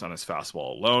 19 whiffs on his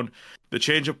fastball alone. The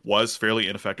changeup was fairly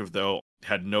ineffective, though,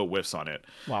 had no whiffs on it.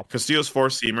 Wow. Castillo's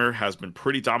four-seamer has been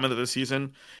pretty dominant this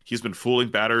season. He's been fooling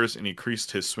batters and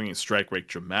increased his swinging strike rate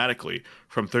dramatically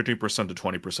from 13% to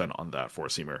 20% on that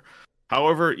four-seamer.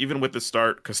 However, even with this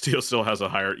start, Castillo still has a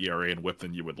higher ERA and whip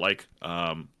than you would like.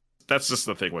 That's just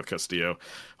the thing with Castillo.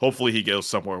 Hopefully he goes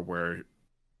somewhere where,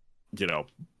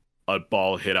 a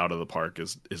ball hit out of the park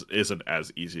isn't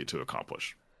as easy to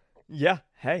accomplish. Yeah,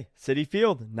 hey, Citi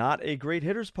Field, not a great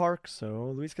hitter's park,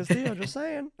 so Luis Castillo, just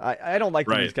saying. I don't like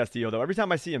Luis Castillo, though. Every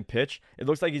time I see him pitch, it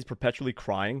looks like he's perpetually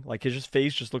crying. Like, his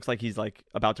face just looks like he's,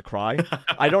 about to cry.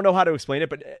 I don't know how to explain it,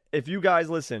 but if you guys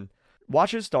listen,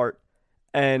 watch his start,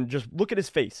 and just look at his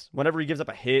face. Whenever he gives up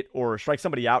a hit or strikes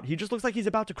somebody out, he just looks like he's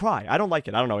about to cry. I don't like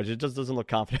it. I don't know. It just doesn't look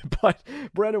confident. But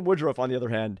Brandon Woodruff, on the other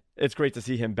hand, it's great to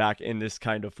see him back in this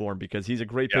kind of form because he's a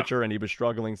great pitcher and he was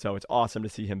struggling, so it's awesome to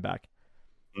see him back.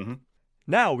 Mm-hmm.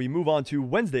 Now we move on to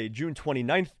Wednesday, June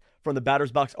 29th, from the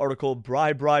Batter's Box article,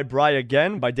 Bry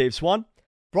Again by Dave Swan.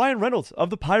 Brian Reynolds of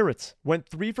the Pirates went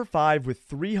 3 for 5 with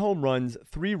 3 home runs,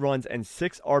 3 runs, and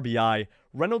 6 RBI.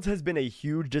 Reynolds has been a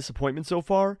huge disappointment so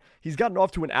far. He's gotten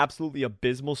off to an absolutely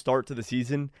abysmal start to the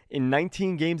season. In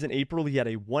 19 games in April, he had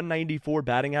a 194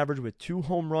 batting average with 2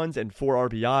 home runs and 4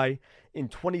 RBI. In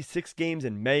 26 games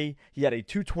in May, he had a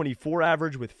 224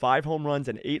 average with 5 home runs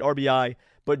and 8 RBI.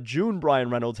 But June Brian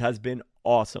Reynolds has been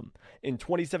awesome. In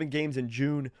 27 games in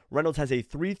June, Reynolds has a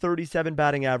 337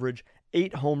 batting average,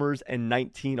 8 homers, and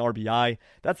 19 RBI.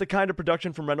 That's the kind of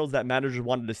production from Reynolds that managers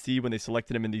wanted to see when they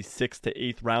selected him in the 6th to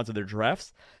 8th rounds of their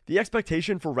drafts. The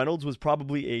expectation for Reynolds was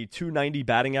probably a 290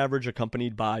 batting average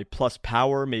accompanied by plus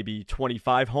power, maybe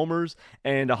 25 homers,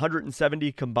 and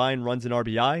 170 combined runs and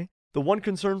RBI. The one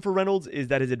concern for Reynolds is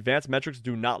that his advanced metrics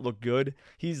do not look good.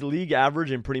 He's league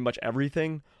average in pretty much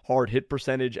everything. Hard hit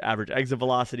percentage, average exit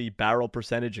velocity, barrel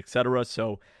percentage, etc.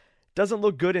 So doesn't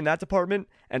look good in that department.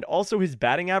 And also his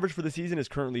batting average for the season is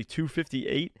currently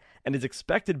 258 and his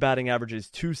expected batting average is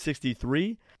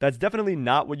 263. That's definitely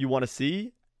not what you want to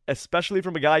see, especially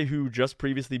from a guy who just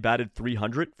previously batted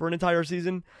 300 for an entire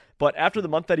season. But after the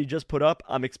month that he just put up,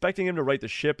 I'm expecting him to right the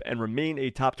ship and remain a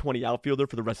top 20 outfielder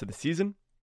for the rest of the season.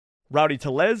 Rowdy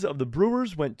Tellez of the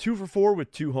Brewers went 2 for 4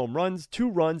 with 2 home runs, 2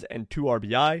 runs, and 2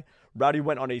 RBI. Rowdy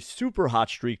went on a super hot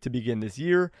streak to begin this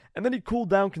year, and then he cooled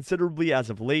down considerably as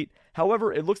of late.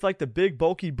 However, it looks like the big,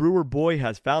 bulky Brewer boy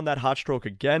has found that hot stroke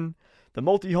again. The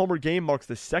multi-homer game marks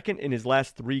the second in his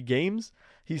last 3 games.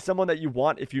 He's someone that you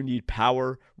want if you need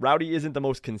power. Rowdy isn't the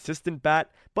most consistent bat,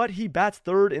 but he bats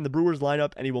third in the Brewers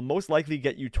lineup, and he will most likely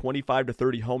get you 25 to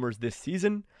 30 homers this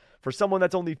season. For someone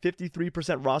that's only 53%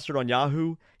 rostered on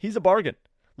Yahoo, he's a bargain.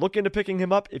 Look into picking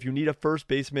him up if you need a first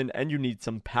baseman and you need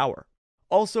some power.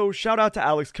 Also, shout out to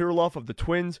Alex Kirilloff of the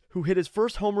Twins, who hit his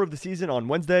first homer of the season on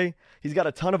Wednesday. He's got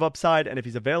a ton of upside, and if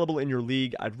he's available in your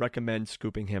league, I'd recommend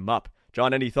scooping him up.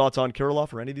 John, any thoughts on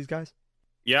Kirilloff or any of these guys?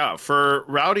 Yeah, for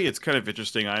Rowdy, it's kind of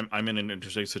interesting. I'm in an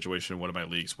interesting situation in one of my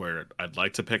leagues where I'd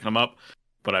like to pick him up,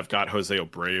 but I've got Jose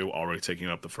Abreu already taking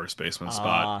up the first baseman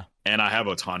spot, and I have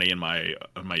Ohtani in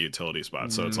my utility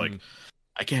spot. So it's like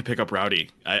I can't pick up Rowdy.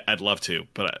 I'd love to,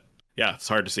 but yeah, it's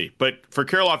hard to see. But for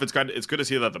Kirilloff, it's good to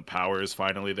see that the power is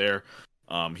finally there.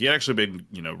 He had actually been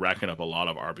racking up a lot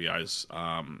of RBIs,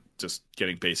 just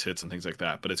getting base hits and things like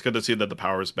that. But it's good to see that the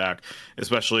power is back,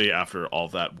 especially after all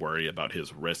that worry about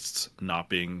his wrists not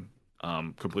being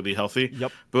completely healthy.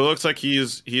 Yep. But it looks like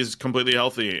he's completely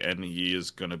healthy, and he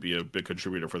is going to be a big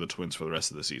contributor for the Twins for the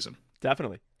rest of the season.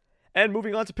 Definitely. And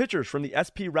moving on to pitchers from the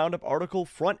SP Roundup article,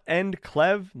 front end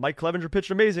Clev. Mike Clevenger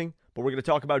pitched amazing, but we're going to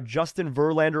talk about Justin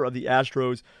Verlander of the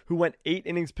Astros, who went 8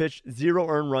 innings pitched, 0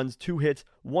 earned runs, 2 hits,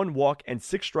 1 walk, and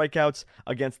 6 strikeouts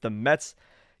against the Mets.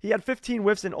 He had 15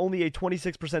 whiffs and only a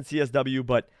 26% CSW,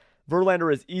 but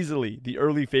Verlander is easily the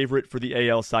early favorite for the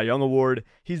AL Cy Young Award.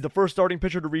 He's the first starting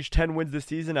pitcher to reach 10 wins this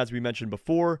season, as we mentioned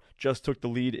before, just took the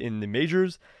lead in the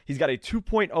majors. He's got a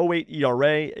 2.08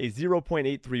 ERA, a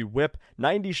 0.83 whip,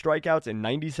 90 strikeouts, and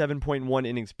 97.1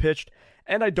 innings pitched.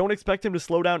 And I don't expect him to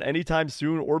slow down anytime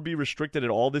soon or be restricted at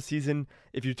all this season.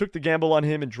 If you took the gamble on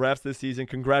him in drafts this season,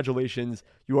 congratulations.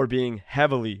 You are being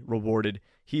heavily rewarded.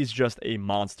 He's just a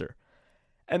monster.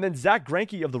 And then Zach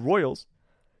Greinke of the Royals.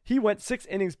 He went 6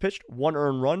 innings pitched, 1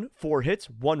 earned run, 4 hits,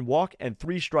 1 walk, and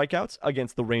 3 strikeouts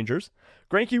against the Rangers.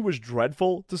 Greinke was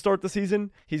dreadful to start the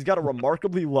season. He's got a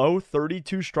remarkably low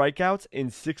 32 strikeouts in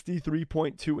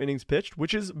 63.2 innings pitched,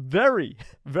 which is very,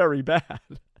 very bad.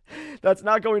 That's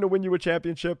not going to win you a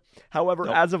championship. However,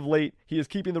 As of late, he is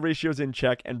keeping the ratios in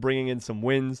check and bringing in some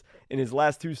wins. In his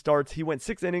last 2 starts, he went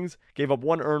 6 innings, gave up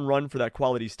 1 earned run for that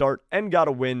quality start, and got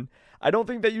a win. I don't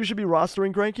think that you should be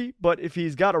rostering Greinke, but if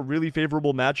he's got a really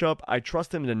favorable matchup, I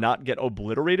trust him to not get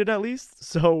obliterated at least.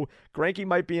 So Greinke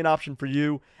might be an option for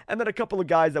you. And then a couple of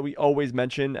guys that we always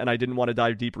mention, and I didn't want to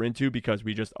dive deeper into because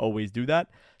we just always do that.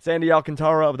 Sandy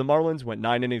Alcantara of the Marlins went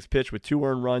 9 innings pitched with 2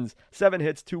 earned runs, 7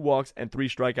 hits, 2 walks, and 3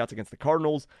 strikeouts against the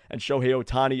Cardinals. And Shohei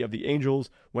Ohtani of the Angels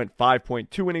went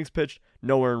 5.2 innings pitched,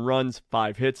 no earned runs,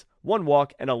 5 hits, 1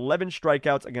 walk, and 11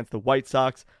 strikeouts against the White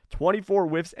Sox, 24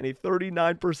 whiffs, and a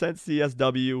 39%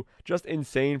 CSW. Just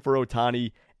insane for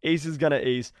Ohtani. Ace is going to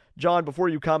ace. John, before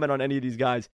you comment on any of these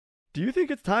guys, do you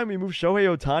think it's time we move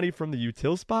Shohei Ohtani from the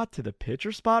util spot to the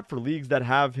pitcher spot for leagues that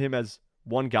have him as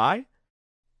one guy?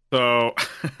 So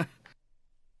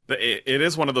it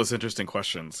is one of those interesting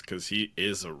questions because he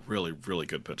is a really, really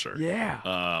good pitcher. Yeah.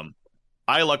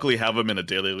 I luckily have him in a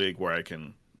daily league where I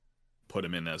can put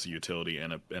him in as a utility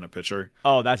and a pitcher.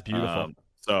 Oh, that's beautiful.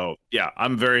 So yeah,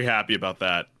 I'm very happy about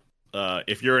that.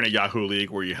 If you're in a Yahoo league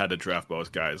where you had to draft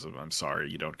both guys, I'm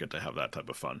sorry, you don't get to have that type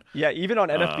of fun. Yeah, even on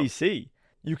NFBC,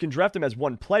 you can draft him as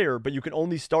one player, but you can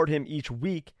only start him each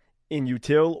week in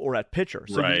util or at pitcher.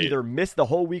 So you either miss the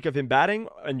whole week of him batting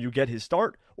and you get his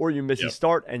start, or you miss his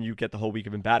start and you get the whole week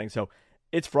of him batting. So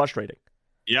it's frustrating.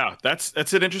 Yeah, that's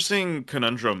an interesting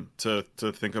conundrum to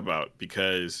think about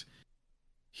because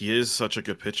he is such a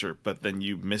good pitcher, but then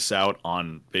you miss out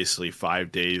on basically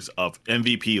 5 days of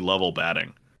MVP level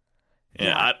batting. And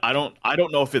yeah. I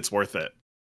don't know if it's worth it.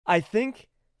 I think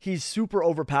he's super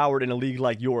overpowered in a league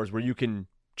like yours where you can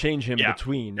change him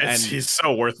between. And he's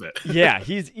so worth it. Yeah,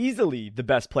 he's easily the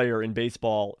best player in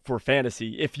baseball for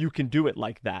fantasy if you can do it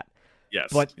like that. Yes.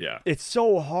 But it's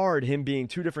so hard, him being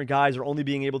 2 different guys or only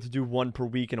being able to do 1 per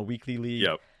week in a weekly league.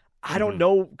 Yep. I don't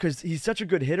know, because he's such a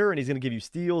good hitter and he's going to give you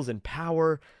steals and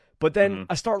power. But then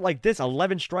a start like this,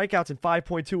 11 strikeouts and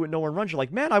 5.2 with no earned runs, you're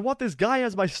like, man, I want this guy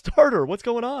as my starter. What's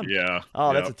going on? Yeah.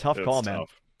 Oh, that's a tough call, man.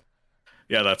 Tough.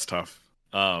 Yeah, that's tough.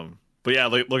 But yeah,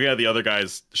 looking at the other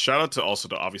guys, shout out to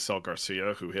Avisel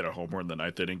Garcia, who hit a homer in the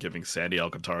 9th inning, giving Sandy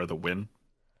Alcantara the win.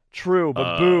 True,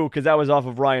 but boo, because that was off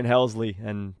of Ryan Helsley,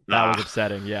 and that was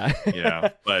upsetting. Yeah,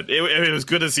 yeah, but it was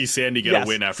good to see Sandy get a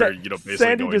win after basically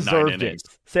Sandy going deserved 9 innings.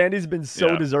 Sandy's been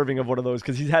so deserving of one of those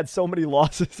because he's had so many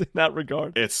losses in that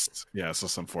regard. It's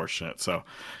just unfortunate. So,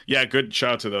 yeah, good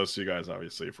shout out to those 2 guys,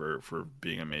 obviously, for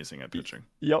being amazing at pitching.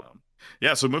 Yep.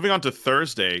 Yeah, so moving on to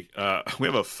Thursday, we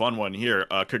have a fun one here.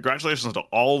 Congratulations to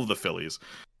all of the Phillies.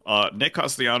 Nick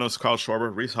Castellanos, Kyle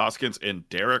Schwarber, Rhys Hoskins, and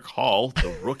Derek Hall,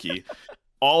 the rookie.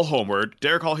 All homered.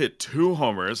 Derek Hall hit 2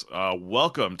 homers.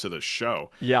 Welcome to the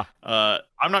show. Yeah.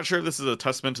 I'm not sure if this is a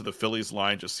testament to the Phillies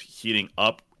line just heating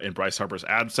up in Bryce Harper's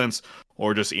absence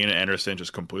or just Ian Anderson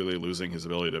just completely losing his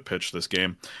ability to pitch this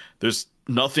game. There's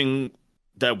nothing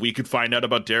that we could find out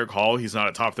about Derek Hall. He's not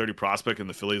a top 30 prospect in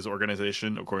the Phillies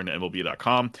organization, according to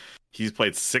MLB.com. He's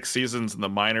played 6 seasons in the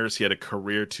minors. He had a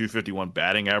career .251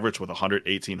 batting average with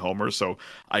 118 homers. So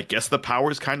I guess the power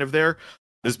is kind of there.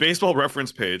 This baseball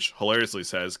reference page hilariously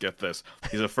says, get this,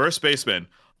 he's a first baseman,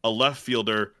 a left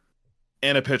fielder,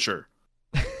 and a pitcher.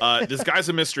 This guy's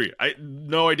a mystery. I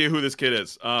no idea who this kid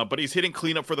is, but he's hitting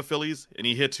cleanup for the Phillies, and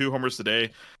he hit 2 homers today.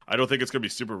 I don't think it's going to be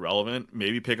super relevant.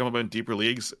 Maybe pick him up in deeper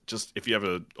leagues, just if you have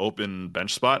an open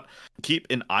bench spot. Keep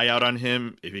an eye out on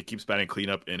him. If he keeps batting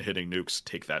cleanup and hitting nukes,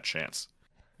 take that chance.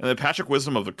 And then Patrick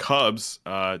Wisdom of the Cubs,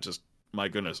 my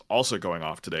goodness, also going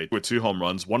off today with 2 home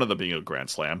runs, one of them being a grand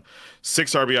slam,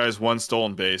 6 RBIs, 1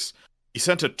 stolen base. He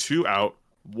sent a 2-out,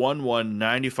 1-1,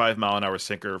 95-mile-an-hour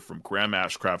sinker from Graham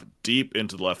Ashcraft deep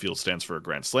into the left field stands for a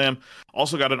grand slam.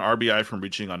 Also got an RBI from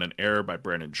reaching on an error by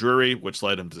Brandon Drury, which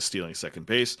led him to stealing second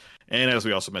base. And as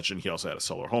we also mentioned, he also had a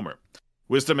solo homer.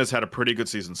 Wisdom has had a pretty good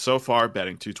season so far,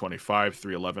 batting .225,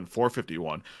 .311,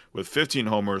 .451, with 15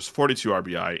 homers, 42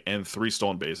 RBI, and 3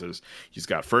 stolen bases. He's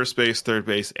got first base, third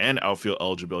base, and outfield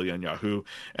eligibility on Yahoo,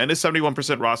 and is 71%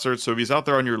 rostered, so if he's out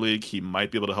there on your league, he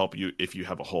might be able to help you if you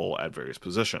have a hole at various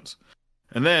positions.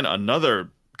 And then another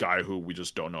guy who we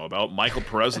just don't know about, Michael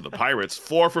Perez of the Pirates,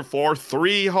 4 for 4,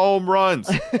 3 home runs.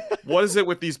 What is it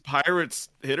with these Pirates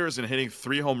hitters and hitting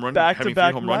 3 home run, having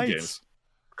 3 home run games?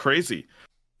 Crazy.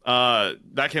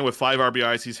 That came with 5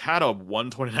 RBIs. He's had a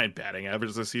 129 batting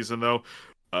average this season, though.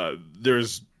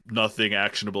 There's nothing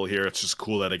actionable here. It's just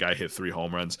cool that a guy hit 3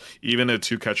 home runs. Even in a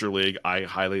 2-catcher league, I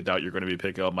highly doubt you're going to be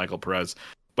picking up Michael Perez.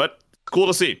 But cool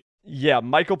to see. Yeah,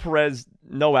 Michael Perez,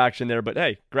 no action there. But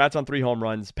hey, congrats on 3 home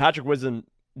runs. Patrick Wisdom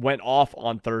went off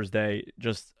on Thursday.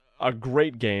 Just a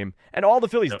great game. And all the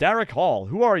Phillies, yep. Derek Hall,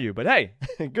 who are you? But hey,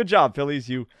 good job, Phillies.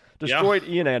 You destroyed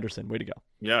Ian Anderson. Way to go.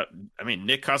 Yeah, I mean,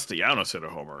 Nick Castellanos hit a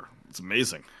homer. It's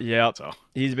amazing. Yeah, so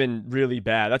he's been really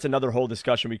bad. That's another whole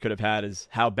discussion we could have had, is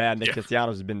how bad Nick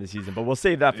Castellanos has been this season. But we'll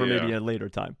save that for maybe a later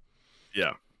time.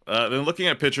 Yeah. Then looking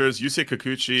at pitchers, Yusei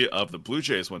Kikuchi of the Blue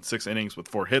Jays went 6 innings with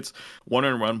 4 hits, 1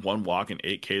 earned run, 1 walk, and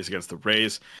 8 Ks against the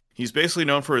Rays. He's basically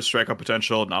known for his strikeout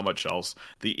potential, not much else.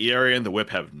 The ERA and the WHIP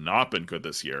have not been good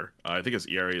this year. I think his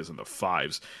ERA is in the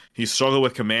 5s. He struggled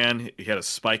with command. He had a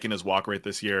spike in his walk rate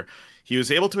this year. He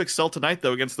was able to excel tonight,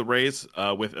 though, against the Rays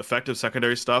with effective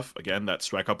secondary stuff. Again, that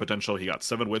strikeout potential. He got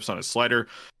 7 whips on his slider,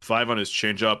 5 on his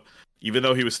changeup. Even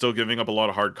though he was still giving up a lot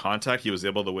of hard contact, he was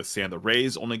able to withstand the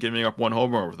Rays, only giving up 1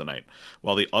 homer over the night,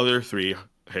 while the other 3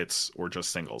 hits were just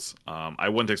singles. I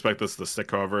wouldn't expect this to stick,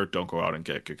 however. Don't go out and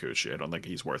get Kikuchi. I don't think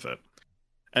he's worth it.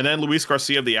 And then Luis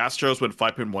Garcia of the Astros went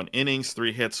 5.1 innings,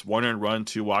 3 hits, 1 earned run,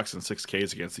 2 walks, and 6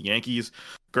 Ks against the Yankees.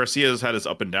 Garcia has had his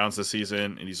up and downs this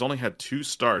season, and he's only had 2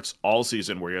 starts all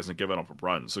season where he hasn't given up a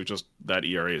run. So that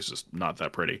ERA is just not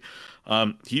that pretty.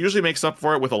 He usually makes up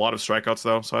for it with a lot of strikeouts,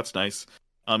 though, so that's nice.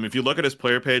 If you look at his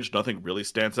player page, nothing really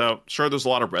stands out. Sure, there's a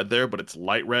lot of red there, but it's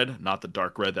light red, not the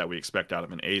dark red that we expect out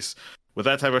of an ace. With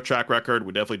that type of track record,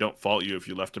 we definitely don't fault you if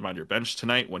you left him on your bench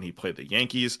tonight when he played the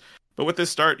Yankees. But with this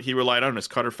start, he relied on his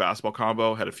cutter-fastball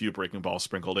combo, had a few breaking balls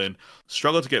sprinkled in,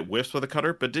 struggled to get whiffs with a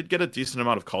cutter, but did get a decent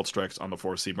amount of called strikes on the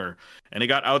 4-seamer. And he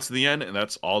got outs to the end, and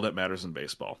that's all that matters in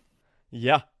baseball.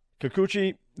 Yeah.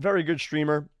 Kikuchi, very good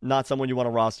streamer, not someone you want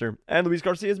to roster. And Luis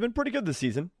Garcia has been pretty good this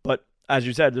season, but as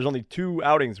you said, there's only 2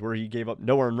 outings where he gave up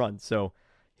no earned runs, so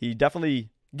he definitely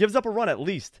gives up a run at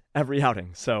least every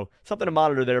outing. So something to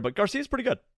monitor there, but Garcia's pretty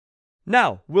good.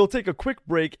 Now, we'll take a quick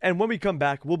break, and when we come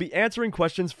back, we'll be answering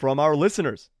questions from our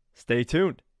listeners. Stay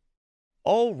tuned.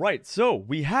 All right, so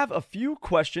we have a few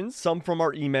questions, some from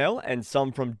our email and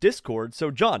some from Discord. So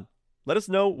John, let us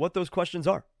know what those questions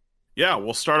are. Yeah,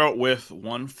 we'll start out with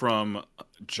one from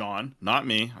John, not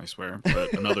me, I swear,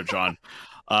 but another John.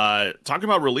 Talking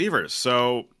about relievers.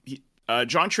 So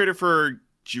John traded for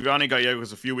Giovanni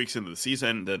Gallegos a few weeks into the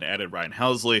season, then added Ryan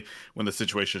Helsley when the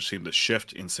situation seemed to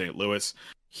shift in St. Louis.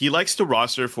 He likes to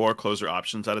roster 4 closer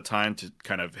options at a time to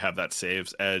kind of have that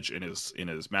saves edge in his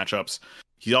matchups.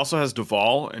 He also has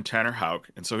Duvall and Tanner Houck,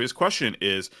 and so his question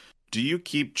is, do you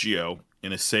keep Gio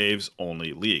in a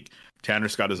saves-only league? Tanner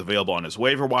Scott is available on his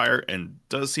waiver wire and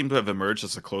does seem to have emerged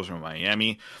as a closer in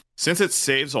Miami. Since it's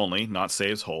saves only, not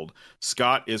saves hold,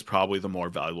 Scott is probably the more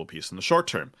valuable piece in the short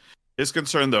term. His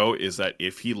concern, though, is that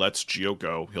if he lets Gio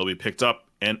go, he'll be picked up,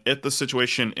 and if the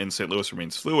situation in St. Louis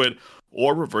remains fluid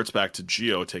or reverts back to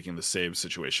Gio taking the save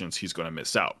situations, he's going to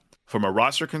miss out. From a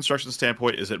roster construction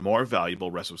standpoint, is it more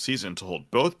valuable rest of season to hold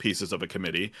both pieces of a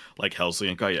committee, like Helsley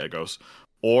and Gallegos,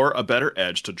 or a better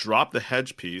edge to drop the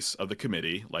hedge piece of the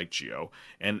committee, like Gio,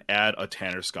 and add a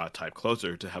Tanner Scott type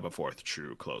closer to have a 4th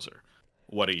true closer?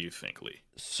 What do you think, Lee?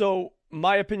 So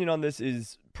my opinion on this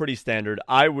is pretty standard.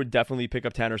 I would definitely pick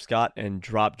up Tanner Scott and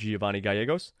drop Giovanni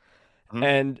Gallegos. Mm-hmm.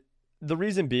 And the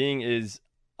reason being is,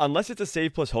 unless it's a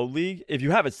save plus hold league, if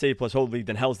you have a save plus hold league,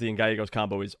 then Helsley and Gallegos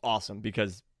combo is awesome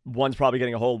because one's probably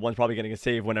getting a hold, one's probably getting a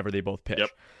save whenever they both pitch. Yep.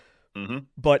 Mm-hmm.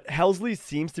 But Helsley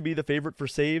seems to be the favorite for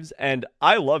saves, and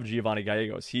I love Giovanni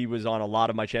Gallegos. He was on a lot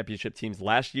of my championship teams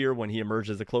last year when he emerged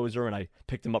as a closer, and I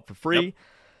picked him up for free. Yep.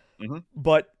 Mm-hmm.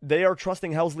 But they are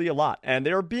trusting Helsley a lot, and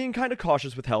they are being kind of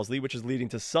cautious with Helsley, which is leading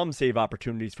to some save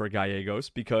opportunities for Gallegos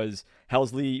because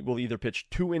Helsley will either pitch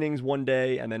 2 innings one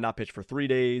day and then not pitch for 3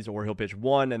 days, or he'll pitch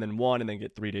 1 and then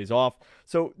get 3 days off.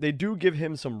 So they do give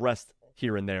him some rest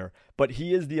here and there, but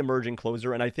he is the emerging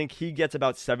closer, and I think he gets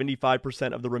about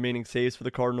 75% of the remaining saves for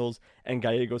the Cardinals, and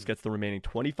Gallegos gets the remaining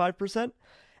 25%.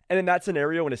 And in that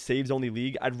scenario, in a saves-only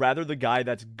league, I'd rather the guy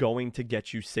that's going to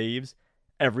get you saves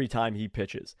every time he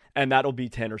pitches, and that'll be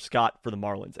Tanner Scott for the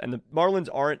Marlins. And the Marlins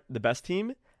aren't the best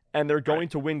team, and they're going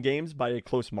to win games by a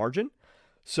close margin.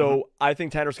 So I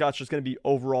think Tanner Scott's just going to be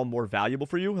overall more valuable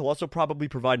for you. He'll also probably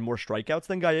provide more strikeouts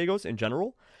than Gallegos in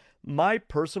general. My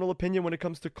personal opinion when it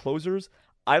comes to closers,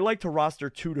 I like to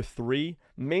roster 2 to 3,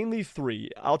 mainly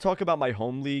 3. I'll talk about my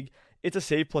home league. It's a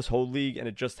save plus hold league, and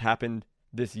it just happened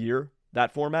this year,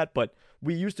 that format, but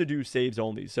we used to do saves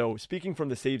only. So speaking from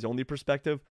the saves only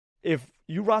perspective, if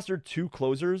you rostered 2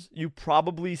 closers, you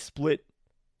probably split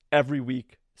every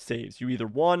week saves. You either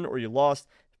won or you lost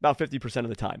about 50% of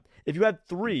the time. If you had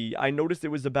 3, I noticed it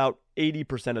was about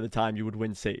 80% of the time you would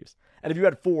win saves. And if you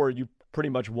had 4, you pretty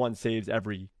much won saves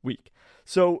every week.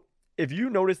 So if you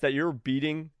notice that you're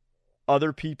beating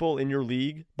other people in your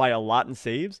league by a lot in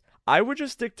saves, I would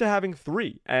just stick to having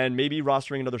 3 and maybe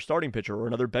rostering another starting pitcher or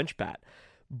another bench bat.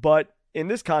 But in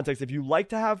this context, if you like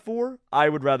to have 4, I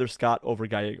would rather Scott over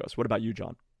Gallegos. What about you,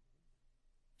 John?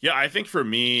 Yeah, I think for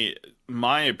me,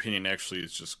 my opinion actually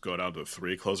is just go down to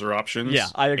 3 closer options. Yeah,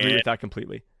 I agree with that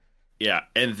completely. Yeah,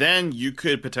 and then you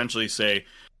could potentially say,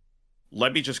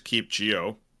 let me just keep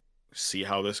Gio, see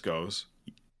how this goes.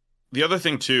 The other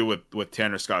thing, too, with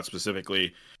Tanner Scott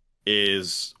specifically,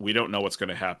 is we don't know what's going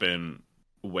to happen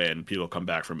when people come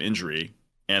back from injury.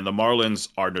 And the Marlins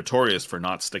are notorious for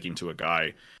not sticking to a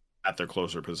guy at their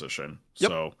closer position. Yep.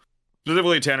 So,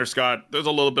 specifically Tanner Scott, there's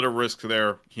a little bit of risk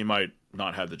there. He might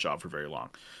not have the job for very long.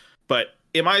 But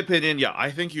in my opinion, yeah,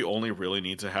 I think you only really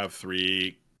need to have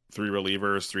three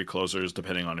relievers, 3 closers,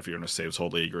 depending on if you're in a saves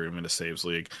hold league or even in a saves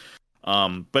league.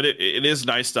 But it is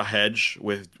nice to hedge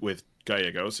with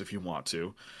Gallegos if you want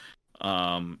to.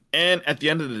 And at the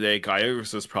end of the day,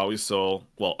 Gallegos is probably still,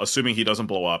 well, assuming he doesn't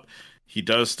blow up, he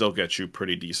does still get you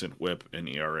pretty decent whip and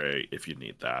ERA if you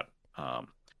need that.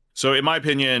 So in my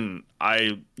opinion,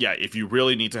 if you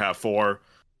really need to have 4,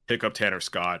 pick up Tanner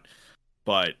Scott.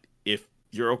 But if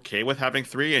you're okay with having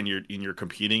 3 and you're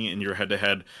competing in your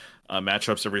head-to-head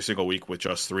matchups every single week with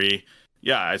just 3,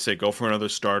 yeah, I'd say go for another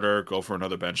starter, go for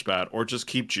another bench bat, or just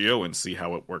keep Gio and see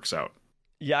how it works out.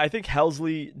 Yeah, I think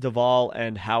Helsley, Duvall,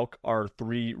 and Houck are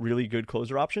 3 really good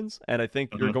closer options, and I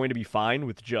think you're going to be fine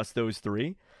with just those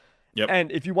 3. Yep.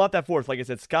 And if you want that 4th, like I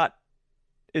said, Scott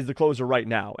is the closer right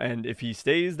now, and if he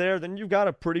stays there, then you've got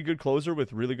a pretty good closer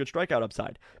with really good strikeout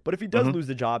upside. But if he does lose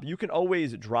the job, you can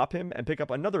always drop him and pick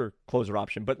up another closer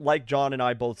option. But like John and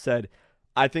I both said,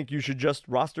 I think you should just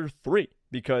roster 3,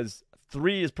 because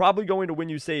 3 is probably going to win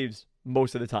you saves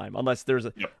most of the time, unless there's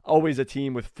always a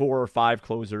team with 4 or 5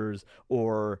 closers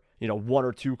or 1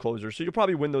 or 2 closers. So you'll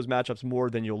probably win those matchups more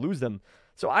than you'll lose them.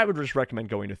 So I would just recommend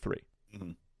going to 3.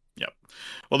 Yep.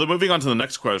 Well, then moving on to the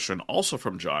next question, also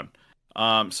from John.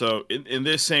 So in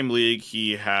this same league,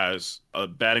 he has a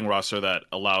batting roster that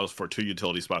allows for 2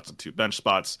 utility spots and 2 bench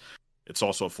spots. It's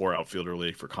also a 4 outfielder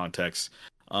league for context.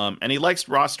 And he likes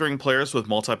rostering players with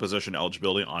multi-position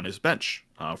eligibility on his bench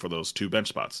for those 2 bench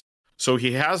spots. So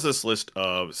he has this list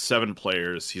of 7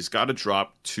 players. He's got to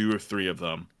drop 2 or 3 of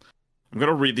them. I'm going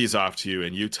to read these off to you,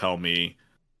 and you tell me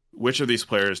which of these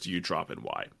players do you drop and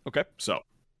why. Okay. So,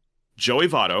 Joey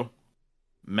Votto,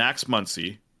 Max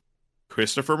Muncy,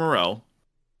 Christopher Morel,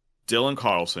 Dylan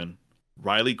Carlson,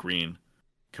 Riley Green,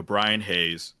 Ke'Bryan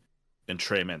Hayes, and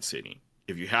Trey Mancini.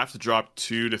 If you have to drop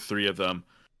 2 to 3 of them,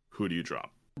 who do you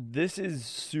drop? This is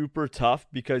super tough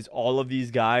because all of these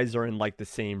guys are in like the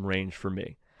same range for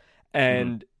me.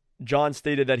 And John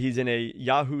stated that he's in a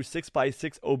Yahoo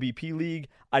 6x6 OBP league.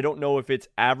 I don't know if it's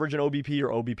average and OBP or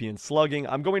OBP and slugging.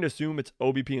 I'm going to assume it's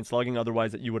OBP and slugging,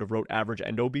 otherwise that you would have wrote average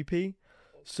and OBP.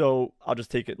 So I'll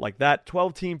just take it like that.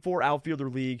 12-team, 4 outfielder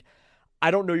league. I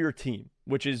don't know your team,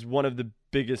 which is one of the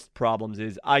biggest problems.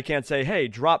 Is I can't say, hey,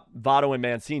 drop Votto and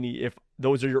Mancini if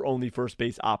those are your only first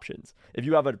base options. If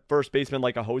you have a first baseman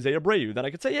like a Jose Abreu, then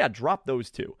I could say, yeah, drop those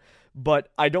 2. But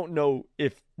I don't know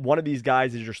if one of these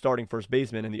guys is your starting first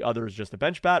baseman and the other is just a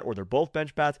bench bat, or they're both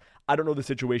bench bats. I don't know the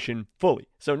situation fully.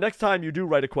 So next time you do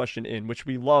write a question in, which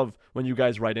we love when you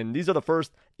guys write in, these are the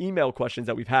first email questions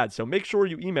that we've had. So make sure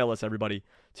you email us, everybody,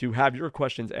 to have your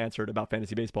questions answered about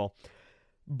fantasy baseball.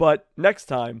 But next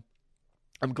time,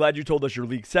 I'm glad you told us your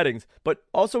league settings, but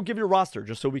also give your roster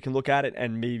just so we can look at it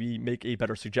and maybe make a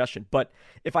better suggestion. But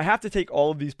if I have to take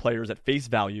all of these players at face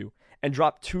value and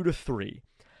drop 2 to 3,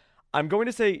 I'm going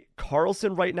to say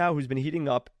Carlson right now, who's been heating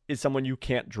up, is someone you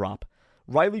can't drop.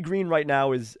 Riley Green right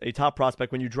now is a top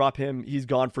prospect. When you drop him, he's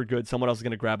gone for good. Someone else is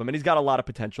going to grab him, and he's got a lot of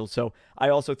potential. So I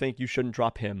also think you shouldn't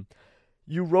drop him.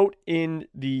 You wrote in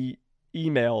the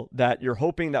email that you're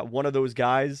hoping that one of those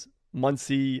guys,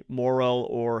 Muncy, Morel,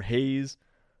 or Hayes,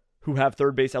 who have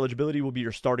third base eligibility, will be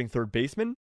your starting third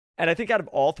baseman. And I think out of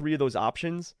all three of those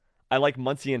options, I like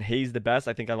Muncy and Hayes the best.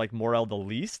 I think I like Morel the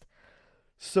least.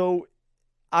 So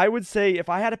I would say if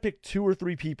I had to pick 2 or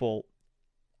 3 people,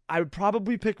 I would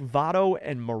probably pick Votto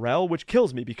and Morel, which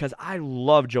kills me because I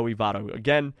love Joey Votto.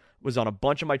 Again, was on a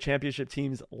bunch of my championship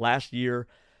teams last year,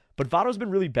 but Votto's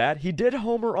been really bad. He did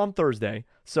homer on Thursday,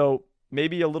 so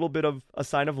maybe a little bit of a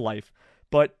sign of life,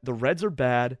 but the Reds are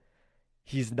bad.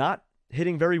 He's not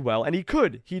hitting very well, and he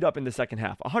could heat up in the second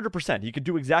half, 100%. He could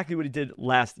do exactly what he did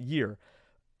last year.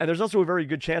 And there's also a very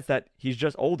good chance that he's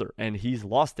just older and he's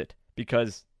lost it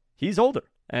because he's older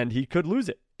and he could lose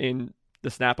it in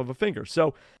the snap of a finger.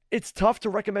 So it's tough to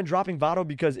recommend dropping Votto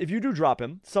because if you do drop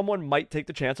him, someone might take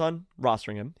the chance on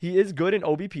rostering him. He is good in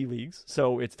OBP leagues,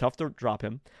 so it's tough to drop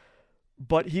him.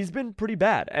 But he's been pretty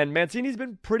bad, and Mancini's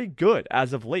been pretty good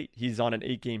as of late. He's on an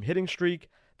 8-game hitting streak.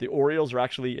 The Orioles are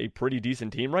actually a pretty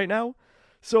decent team right now.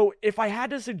 So if I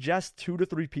had to suggest 2 to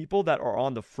 3 people that are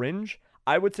on the fringe,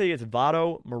 I would say it's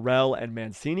Votto, Morel, and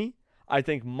Mancini. I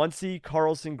think Muncy,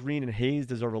 Carlson, Green, and Hayes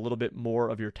deserve a little bit more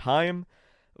of your time.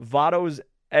 Votto's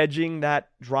edging that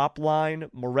drop line.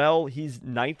 Morel, he's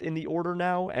 9th in the order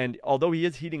now, and although he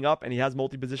is heating up and he has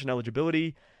multi-position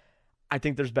eligibility, I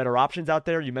think there's better options out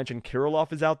there. You mentioned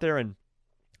Kirilloff is out there, and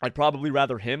I'd probably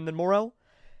rather him than Morel.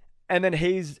 And then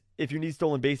Hayes, if you need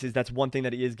stolen bases, that's one thing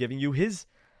that he is giving you. His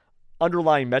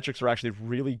underlying metrics are actually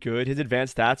really good. His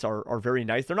advanced stats are very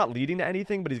nice. They're not leading to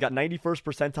anything, but he's got 91st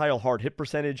percentile hard hit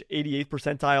percentage, 88th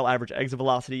percentile average exit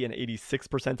velocity, and 86th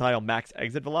percentile max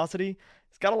exit velocity.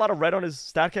 He's got a lot of red on his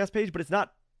StatCast page, but it's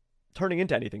not turning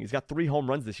into anything. He's got 3 home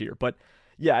runs this year. But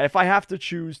yeah, if I have to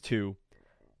choose 2,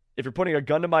 if you're putting a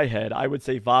gun to my head, I would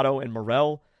say Votto and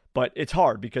Morel. But it's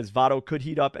hard because Votto could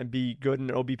heat up and be good in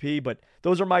an OBP. But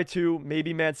those are my 2.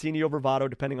 Maybe Mancini over Votto,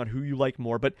 depending on who you like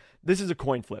more. But this is a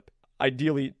coin flip.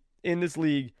 Ideally, in this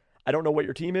league, I don't know what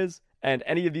your team is, and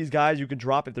any of these guys you can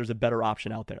drop if there's a better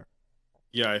option out there.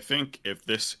 Yeah, I think if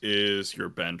this is your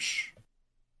bench,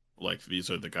 like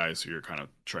these are the guys who you're kind of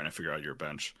trying to figure out your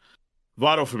bench.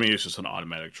 Votto for me is just an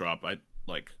automatic drop.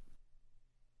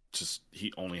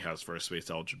 He only has first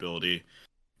base eligibility,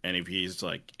 and if he's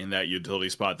like in that utility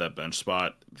spot, that bench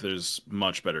spot, there's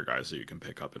much better guys that you can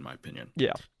pick up, in my opinion.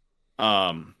 Yeah.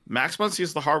 Max Muncy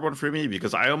is the hard one for me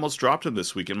because I almost dropped him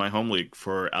this week in my home league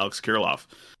for Alex Kirilloff.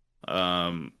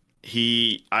 I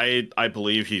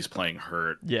believe he's playing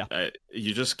hurt. Yeah.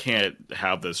 You just can't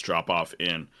have this drop off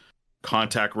in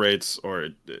contact rates or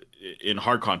in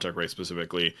hard contact rates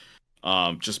specifically.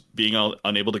 Just being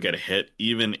unable to get a hit,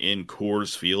 even in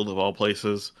Coors Field of all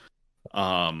places.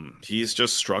 He's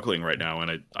just struggling right now,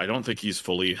 and I don't think he's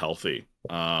fully healthy.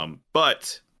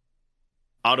 But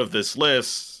out of this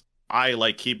list, I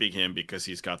like keeping him because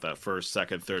he's got that first,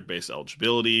 second, third base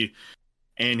eligibility,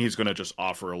 and he's going to just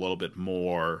offer a little bit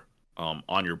more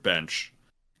on your bench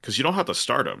because you don't have to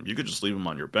start him. You could just leave him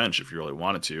on your bench if you really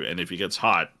wanted to, and if he gets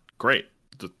hot, great,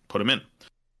 just put him in.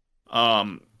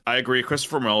 I agree.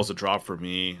 Christopher Morel is a drop for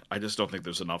me. I just don't think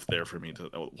there's enough there for me to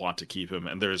want to keep him,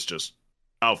 and there's just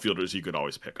outfielders you could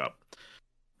always pick up.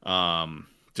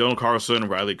 Dylan Carlson,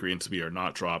 Riley Green to me are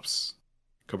not drops.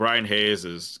 Brian Hayes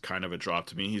is kind of a drop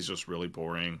to me. He's just really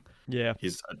boring. Yeah.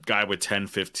 He's a guy with 10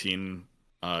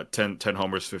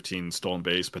 homers, 15 stolen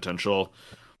base potential,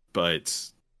 but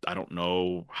I don't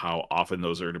know how often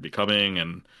those are going to be coming,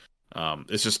 and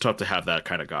it's just tough to have that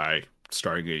kind of guy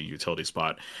starting a utility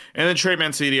spot. And then Trey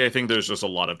Mancini, I think there's just a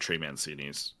lot of Trey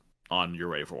Mancinis on your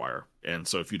waiver wire, and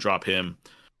so if you drop him,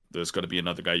 there's going to be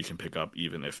another guy you can pick up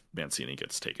even if Mancini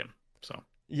gets taken. So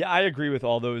yeah, I agree with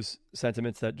all those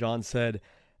sentiments that John said.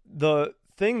 The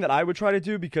thing that I would try to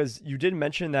do, because you did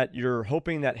mention that you're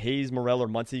hoping that Hayes, Morel, or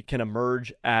Muncy can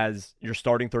emerge as your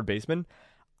starting third baseman,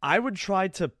 I would try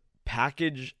to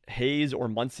package Hayes or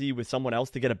Muncy with someone else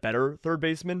to get a better third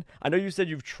baseman. I know you said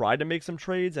you've tried to make some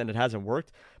trades and it hasn't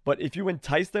worked, but if you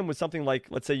entice them with something like,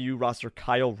 let's say you roster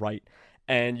Kyle Wright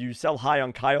and you sell high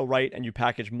on Kyle Wright and you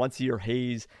package Muncy or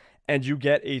Hayes and you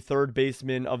get a third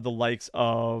baseman of the likes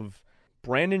of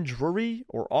Brandon Drury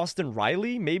or Austin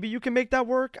Riley, maybe you can make that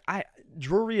work.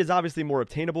 Drury is obviously more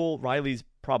obtainable. Riley's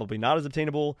probably not as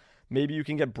obtainable. Maybe you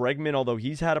can get Bregman, although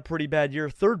he's had a pretty bad year.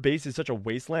 Third base is such a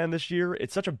wasteland this year.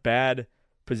 It's such a bad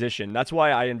position. That's why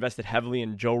I invested heavily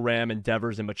in Joe Ram and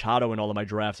Devers and Machado in all of my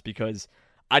drafts, because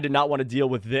I did not want to deal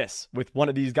with this, with one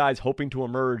of these guys hoping to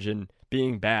emerge and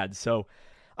being bad. So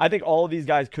I think all of these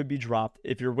guys could be dropped.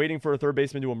 If you're waiting for a third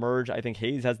baseman to emerge, I think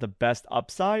Hayes has the best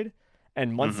upside.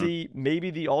 And Hmm. Muncy,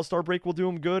 maybe the All-Star break will do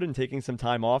him good and taking some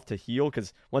time off to heal.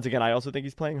 Because once again, I also think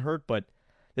he's playing hurt. But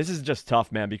this is just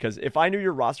tough, man. Because if I knew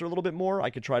your roster a little bit more, I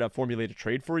could try to formulate a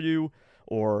trade for you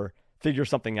or figure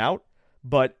something out.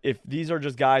 But if these are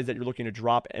just guys that you're looking to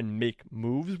drop and make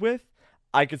moves with,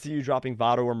 I could see you dropping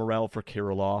Votto or Morel for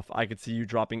Kirilov. I could see you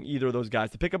dropping either of those guys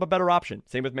to pick up a better option.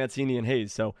 Same with Mancini and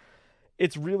Hayes. So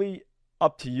it's really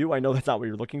up to you. I know that's not what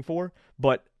you're looking for,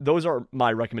 but those are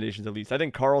my recommendations at least. I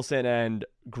think Carlson and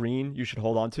Green you should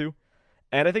hold on to.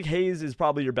 And I think Hayes is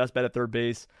probably your best bet at third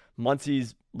base.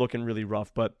 Muncy's looking really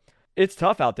rough, but it's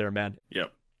tough out there, man.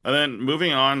 Yep. And then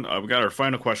moving on, we got our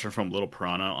final question from Little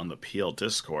Piranha on the PL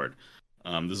Discord.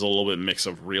 This is a little bit mix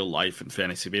of real life and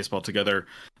fantasy baseball together.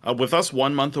 With us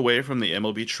 1 month away from the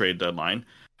MLB trade deadline,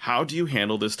 how do you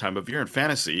handle this time of year in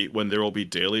fantasy when there will be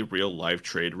daily real life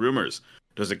trade rumors?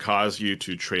 Does it cause you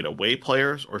to trade away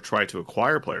players or try to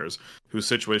acquire players whose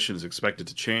situation is expected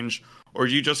to change, or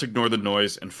do you just ignore the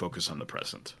noise and focus on the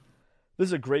present? This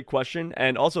is a great question.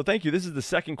 And also, thank you. This is the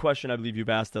second question I believe you've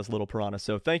asked us, Little Piranha.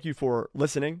 So thank you for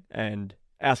listening and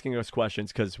asking us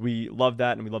questions because we love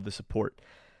that and we love the support.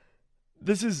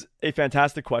 This is a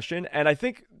fantastic question. And I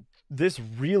think this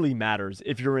really matters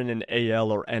if you're in an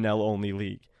AL or NL only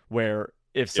league, where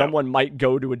if Yep. someone might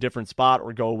go to a different spot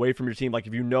or go away from your team, like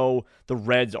if you know the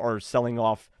Reds are selling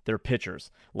off their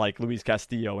pitchers, like Luis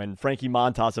Castillo and Frankie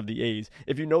Montas of the A's,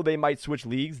 if you know they might switch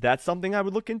leagues, that's something I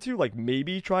would look into. Like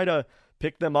maybe try to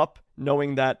pick them up,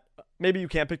 knowing that maybe you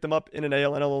can't pick them up in an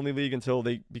AL NL only league until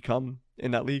they become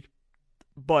in that league.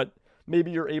 But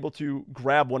maybe you're able to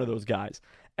grab one of those guys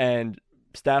and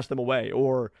stash them away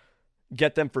or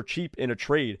get them for cheap in a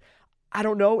trade. I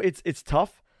don't know. It's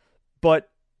tough, but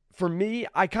for me,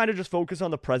 I kind of just focus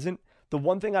on the present. The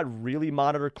one thing I'd really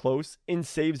monitor close in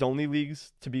saves only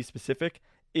leagues, to be specific,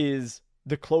 is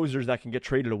the closers that can get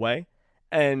traded away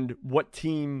and what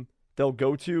team they'll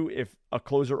go to if a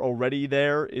closer already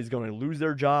there is going to lose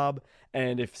their job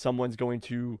and if someone's going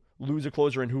to lose a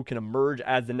closer and who can emerge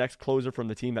as the next closer from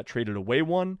the team that traded away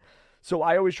one. So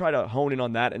I always try to hone in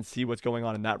on that and see what's going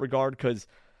on in that regard because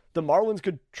the Marlins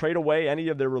could trade away any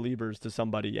of their relievers to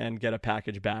somebody and get a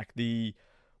package back. The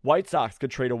White Sox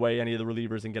could trade away any of the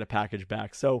relievers and get a package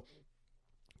back. So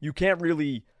you can't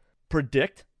really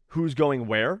predict who's going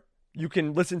where. You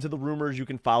can listen to the rumors. You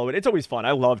can follow it. It's always fun.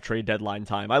 I love trade deadline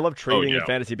time. I love Oh, trading in yeah.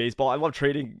 fantasy baseball. I love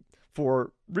trading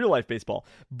for real life baseball.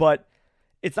 But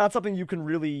it's not something you can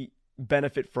really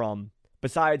benefit from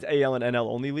besides AL and NL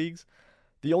only leagues.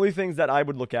 The only things that I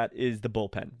would look at is the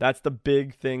bullpen. That's the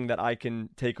big thing that I can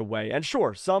take away. And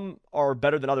sure, some are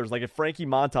better than others. Like if Frankie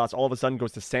Montas all of a sudden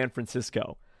goes to San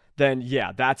Francisco, then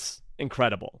yeah, that's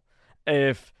incredible.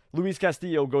 If Luis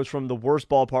Castillo goes from the worst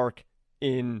ballpark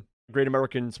in Great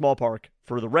American Small Park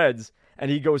for the Reds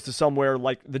and he goes to somewhere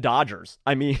like the Dodgers,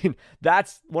 I mean,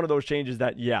 that's one of those changes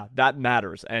that, yeah, that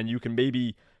matters. And you can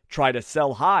maybe try to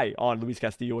sell high on Luis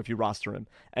Castillo if you roster him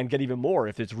and get even more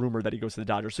if it's rumored that he goes to the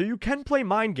Dodgers. So you can play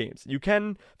mind games. You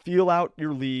can feel out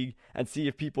your league and see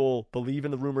if people believe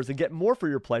in the rumors and get more for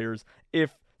your players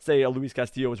if, say, a Luis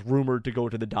Castillo is rumored to go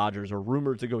to the Dodgers or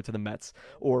rumored to go to the Mets,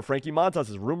 or Frankie Montas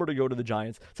is rumored to go to the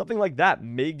Giants. Something like that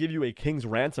may give you a king's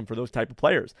ransom for those type of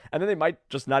players. And then they might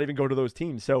just not even go to those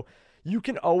teams. So you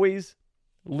can always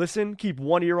listen, keep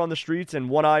one ear on the streets and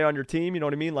one eye on your team. You know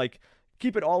what I mean? Like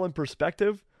keep it all in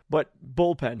perspective. But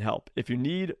bullpen help. If you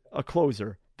need a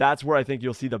closer, that's where I think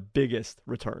you'll see the biggest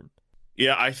return.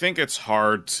 Yeah, I think it's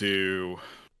hard to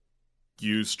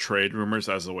use trade rumors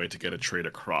as a way to get a trade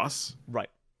across. Right.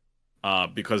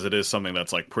 Because it is something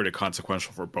that's like pretty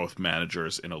consequential for both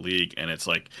managers in a league, and it's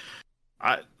like,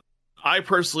 I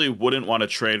personally wouldn't want to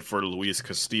trade for Luis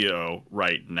Castillo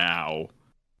right now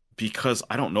because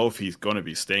I don't know if he's going to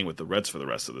be staying with the Reds for the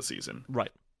rest of the season.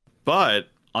 Right. But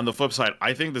on the flip side,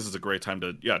 I think this is a great time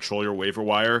to troll your waiver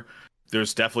wire.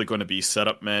 There's definitely going to be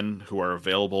setup men who are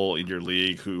available in your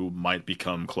league who might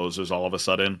become closers all of a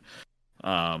sudden.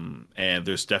 And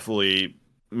there's definitely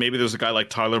maybe there's a guy like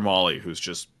Tyler Mahle who's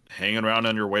just hanging around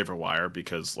on your waiver wire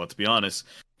because let's be honest,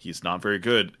 he's not very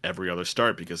good every other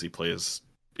start because he plays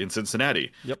in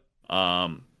Cincinnati. Yep.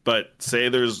 But say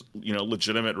there's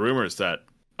legitimate rumors that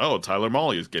Tyler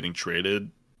Mahle is getting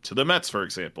traded to the Mets, for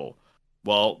example.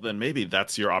 Well, then maybe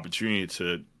that's your opportunity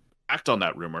to act on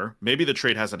that rumor. Maybe the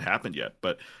trade hasn't happened yet,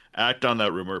 but act on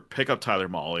that rumor, pick up Tyler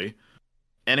Mahle,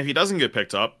 and if he doesn't get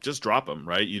picked up, just drop him,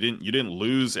 right? You didn't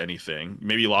lose anything.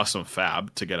 Maybe you lost some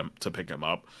fab to get him to pick him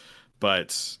up,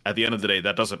 but at the end of the day,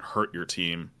 that doesn't hurt your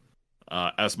team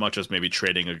as much as maybe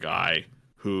trading a guy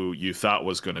who you thought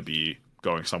was going to be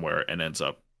going somewhere and ends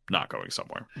up not going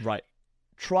somewhere. Right.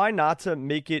 Try not to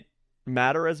make it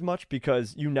matter as much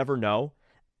because you never know.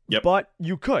 Yep. But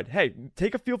you could. Hey,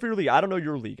 take a feel for your league. I don't know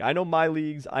your league. I know my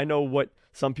leagues. I know what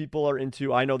some people are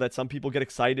into. I know that some people get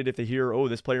excited if they hear, oh,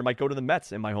 this player might go to the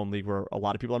Mets in my home league where a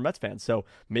lot of people are Mets fans. So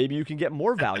maybe you can get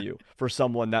more value for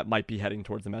someone that might be heading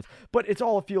towards the Mets. But it's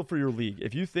all a feel for your league.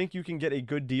 If you think you can get a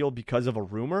good deal because of a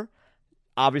rumor,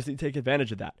 obviously take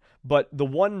advantage of that. But the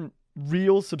one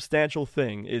real substantial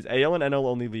thing is AL and NL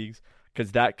only leagues,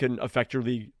 because that can affect your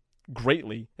league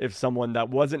greatly. If someone that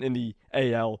wasn't in the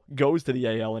AL goes to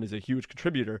the AL and is a huge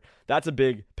contributor, that's a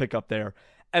big pickup there.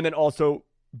 And then also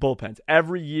bullpens.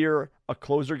 Every year a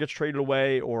closer gets traded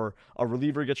away or a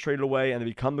reliever gets traded away and they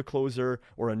become the closer,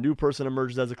 or a new person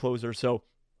emerges as a closer. So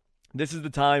this is the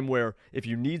time where if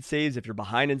you need saves, if you're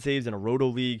behind in saves in a roto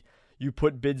league, you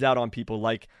put bids out on people.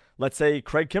 Like, let's say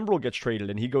Craig Kimbrell gets traded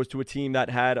and he goes to a team that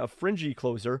had a fringy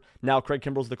closer. Now Craig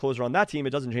Kimbrell's the closer on that team.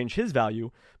 It doesn't change his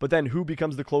value. But then who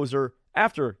becomes the closer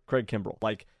after Craig Kimbrell?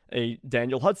 Like a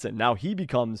Daniel Hudson. Now he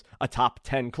becomes a top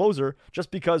 10 closer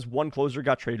just because one closer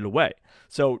got traded away.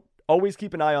 So always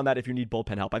keep an eye on that if you need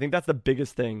bullpen help. I think that's the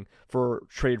biggest thing for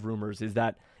trade rumors, is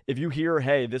that if you hear,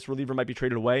 hey, this reliever might be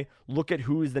traded away, look at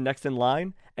who is the next in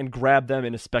line and grab them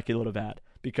in a speculative ad,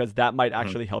 because that might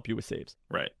actually help you with saves.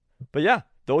 Right. But yeah,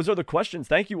 those are the questions.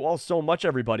 Thank you all so much,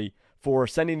 everybody, for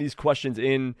sending these questions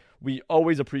in. We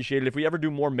always appreciate it. If we ever do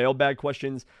more mailbag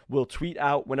questions, we'll tweet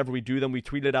out whenever we do them. We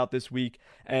tweeted out this week,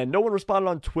 and no one responded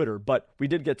on Twitter, but we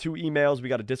did get 2 emails. We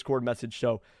got a Discord message.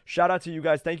 So shout out to you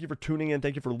guys. Thank you for tuning in.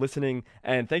 Thank you for listening.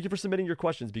 And thank you for submitting your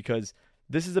questions, because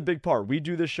this is a big part. We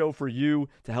do this show for you,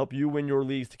 to help you win your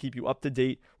leagues, to keep you up to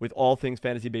date with all things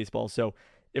fantasy baseball. So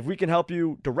if we can help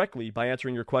you directly by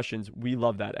answering your questions, we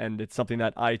love that. And it's something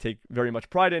that I take very much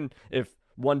pride in. If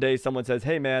one day someone says,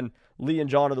 hey man, Lee and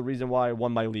John are the reason why I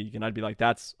won my league, and I'd be like,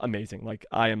 that's amazing. Like,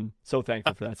 I am so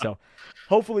thankful for that. So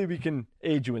hopefully we can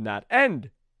aid you in that. And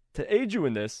to aid you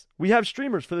in this, we have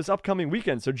streamers for this upcoming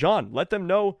weekend. So John, let them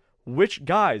know which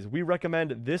guys we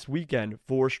recommend this weekend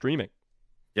for streaming.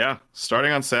 Yeah,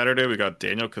 starting on Saturday, we got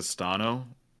Daniel Castano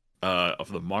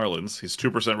of the Marlins. He's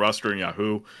 2% roster in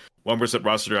Yahoo, 1%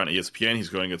 roster on ESPN. He's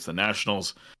going against the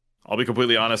Nationals. I'll be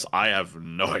completely honest, I have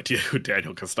no idea who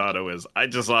Daniel Castano is. I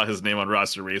just saw his name on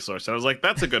Roster Resource, and I was like,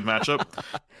 that's a good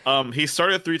matchup. He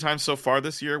started 3 times so far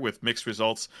this year with mixed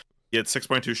results. He had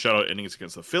 6.2 shutout innings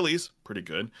against the Phillies. Pretty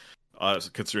good,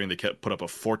 considering they put up a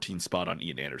 14 spot on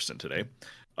Ian Anderson today.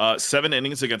 7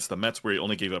 innings against the Mets, where he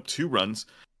only gave up 2 runs.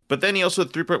 But then he also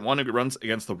had 3.1 runs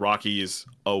against the Rockies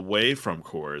away from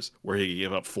Coors, where he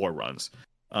gave up 4 runs.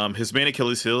 His main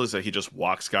Achilles heel is that he just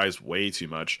walks guys way too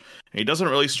much. And he doesn't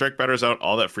really strike batters out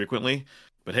all that frequently.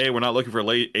 But hey, we're not looking for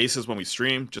late aces when we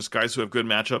stream, just guys who have good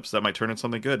matchups that might turn into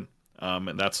something good.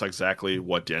 And that's exactly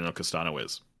what Daniel Castano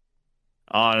is.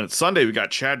 On Sunday, we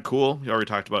got Chad Kuhl. We already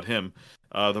talked about him.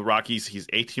 The Rockies, he's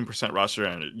 18% roster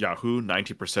on Yahoo,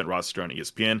 19% roster on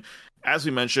ESPN. As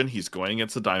we mentioned, he's going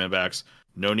against the Diamondbacks.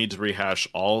 No need to rehash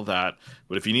all of that.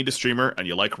 But if you need a streamer and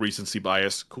you like recency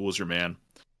bias, Kuhl's your man.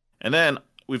 And then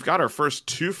we've got our first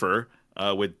twofer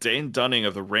with Dane Dunning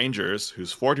of the Rangers,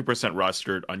 who's 40%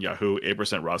 rostered on Yahoo, 8%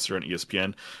 rostered on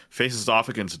ESPN. Faces off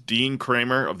against Dean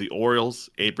Kramer of the Orioles,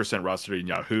 8% rostered in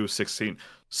Yahoo, 6%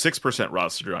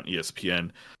 rostered on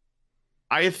ESPN.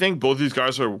 I think both of these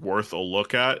guys are worth a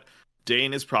look at.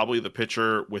 Dane is probably the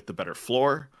pitcher with the better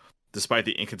floor, despite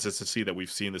the inconsistency that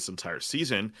we've seen this entire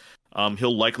season.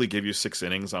 He'll likely give you 6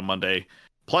 innings on Monday.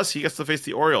 Plus, he gets to face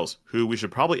the Orioles, who we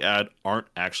should probably add aren't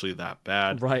actually that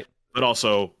bad. Right. But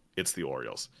also, it's the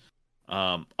Orioles.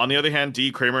 On the other hand,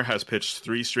 D. Kramer has pitched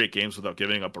 3 straight games without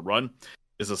giving up a run.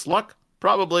 Is this luck?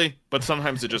 Probably. But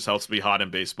sometimes it just helps to be hot in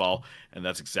baseball, and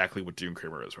that's exactly what Dean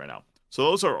Kramer is right now. So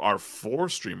those are our 4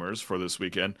 streamers for this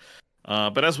weekend.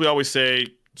 But as we always say,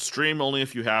 stream only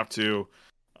if you have to.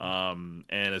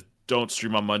 And don't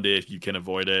stream on Monday if you can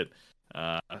avoid it.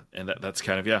 And that's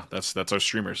kind of, that's our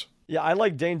streamers. Yeah, I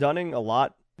like Dane Dunning a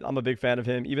lot. I'm a big fan of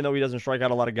him. Even though he doesn't strike out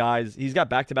a lot of guys, he's got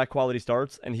back-to-back quality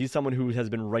starts, and he's someone who has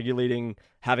been regulating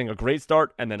having a great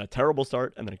start and then a terrible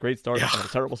start and then a great start and then a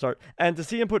terrible start. And to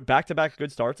see him put back-to-back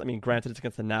good starts, I mean, granted, it's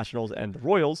against the Nationals and the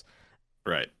Royals.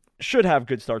 Right. Should have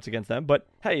good starts against them. But,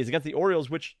 hey, he's against the Orioles,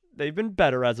 which they've been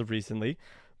better as of recently.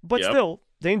 But still,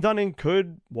 Dane Dunning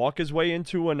could walk his way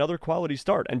into another quality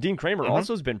start. And Dean Kramer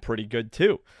also has been pretty good,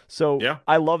 too. So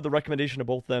I love the recommendation of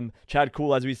both of them. Chad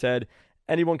Kuhl, as we said,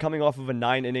 anyone coming off of a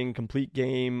 9-inning complete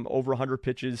game, over 100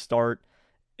 pitches start,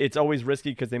 it's always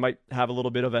risky because they might have a little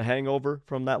bit of a hangover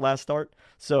from that last start.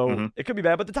 So it could be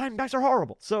bad, but the Diamondbacks are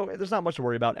horrible. So there's not much to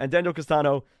worry about. And Daniel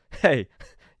Castano, hey,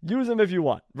 use him if you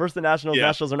want. Versus the Nationals.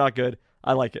 Nationals are not good.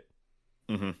 I like it.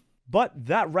 But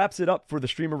that wraps it up for the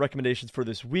streamer recommendations for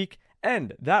this week,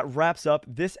 and that wraps up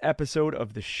this episode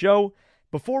of the show.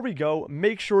 Before we go,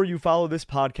 make sure you follow this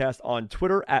podcast on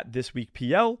Twitter at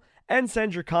ThisWeekPL, and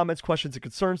send your comments, questions, and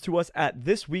concerns to us at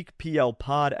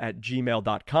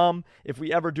thisweekplpod@gmail.com. If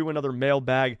we ever do another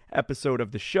mailbag episode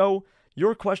of the show,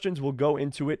 your questions will go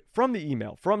into it from the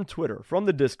email, from Twitter, from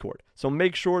the Discord. So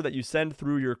make sure that you send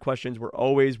through your questions. We're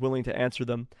always willing to answer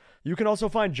them. You can also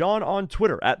find John on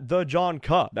Twitter at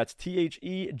TheJohnKuh. That's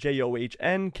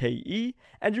TheJohnke.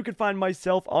 And you can find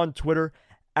myself on Twitter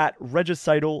at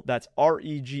Regicidal. That's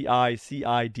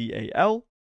Regicidal.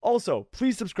 Also,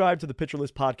 please subscribe to the Pitcher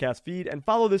List podcast feed and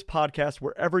follow this podcast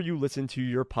wherever you listen to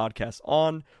your podcasts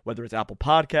on, whether it's Apple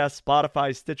Podcasts,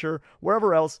 Spotify, Stitcher,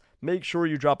 wherever else. Make sure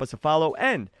you drop us a follow,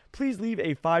 and please leave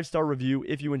a 5-star review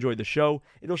if you enjoyed the show.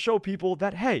 It'll show people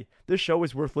that, hey, this show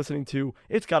is worth listening to.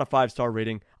 It's got a 5-star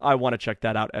rating. I want to check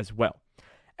that out as well.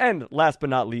 And last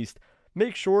but not least,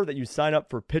 make sure that you sign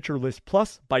up for Pitcher List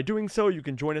Plus. By doing so, you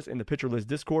can join us in the Pitcher List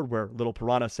Discord, where Little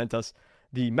Piranha sent us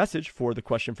the message for the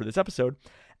question for this episode,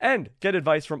 and get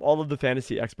advice from all of the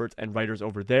fantasy experts and writers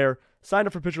over there. Sign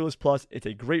up for Pitcher List Plus. It's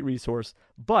a great resource.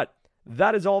 But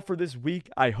that is all for this week.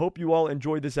 I hope you all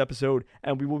enjoyed this episode,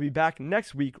 and we will be back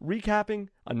next week recapping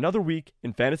another week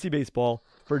in fantasy baseball.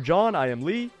 For John, I am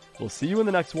Lee. We'll see you in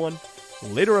the next one.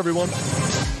 Later, everyone.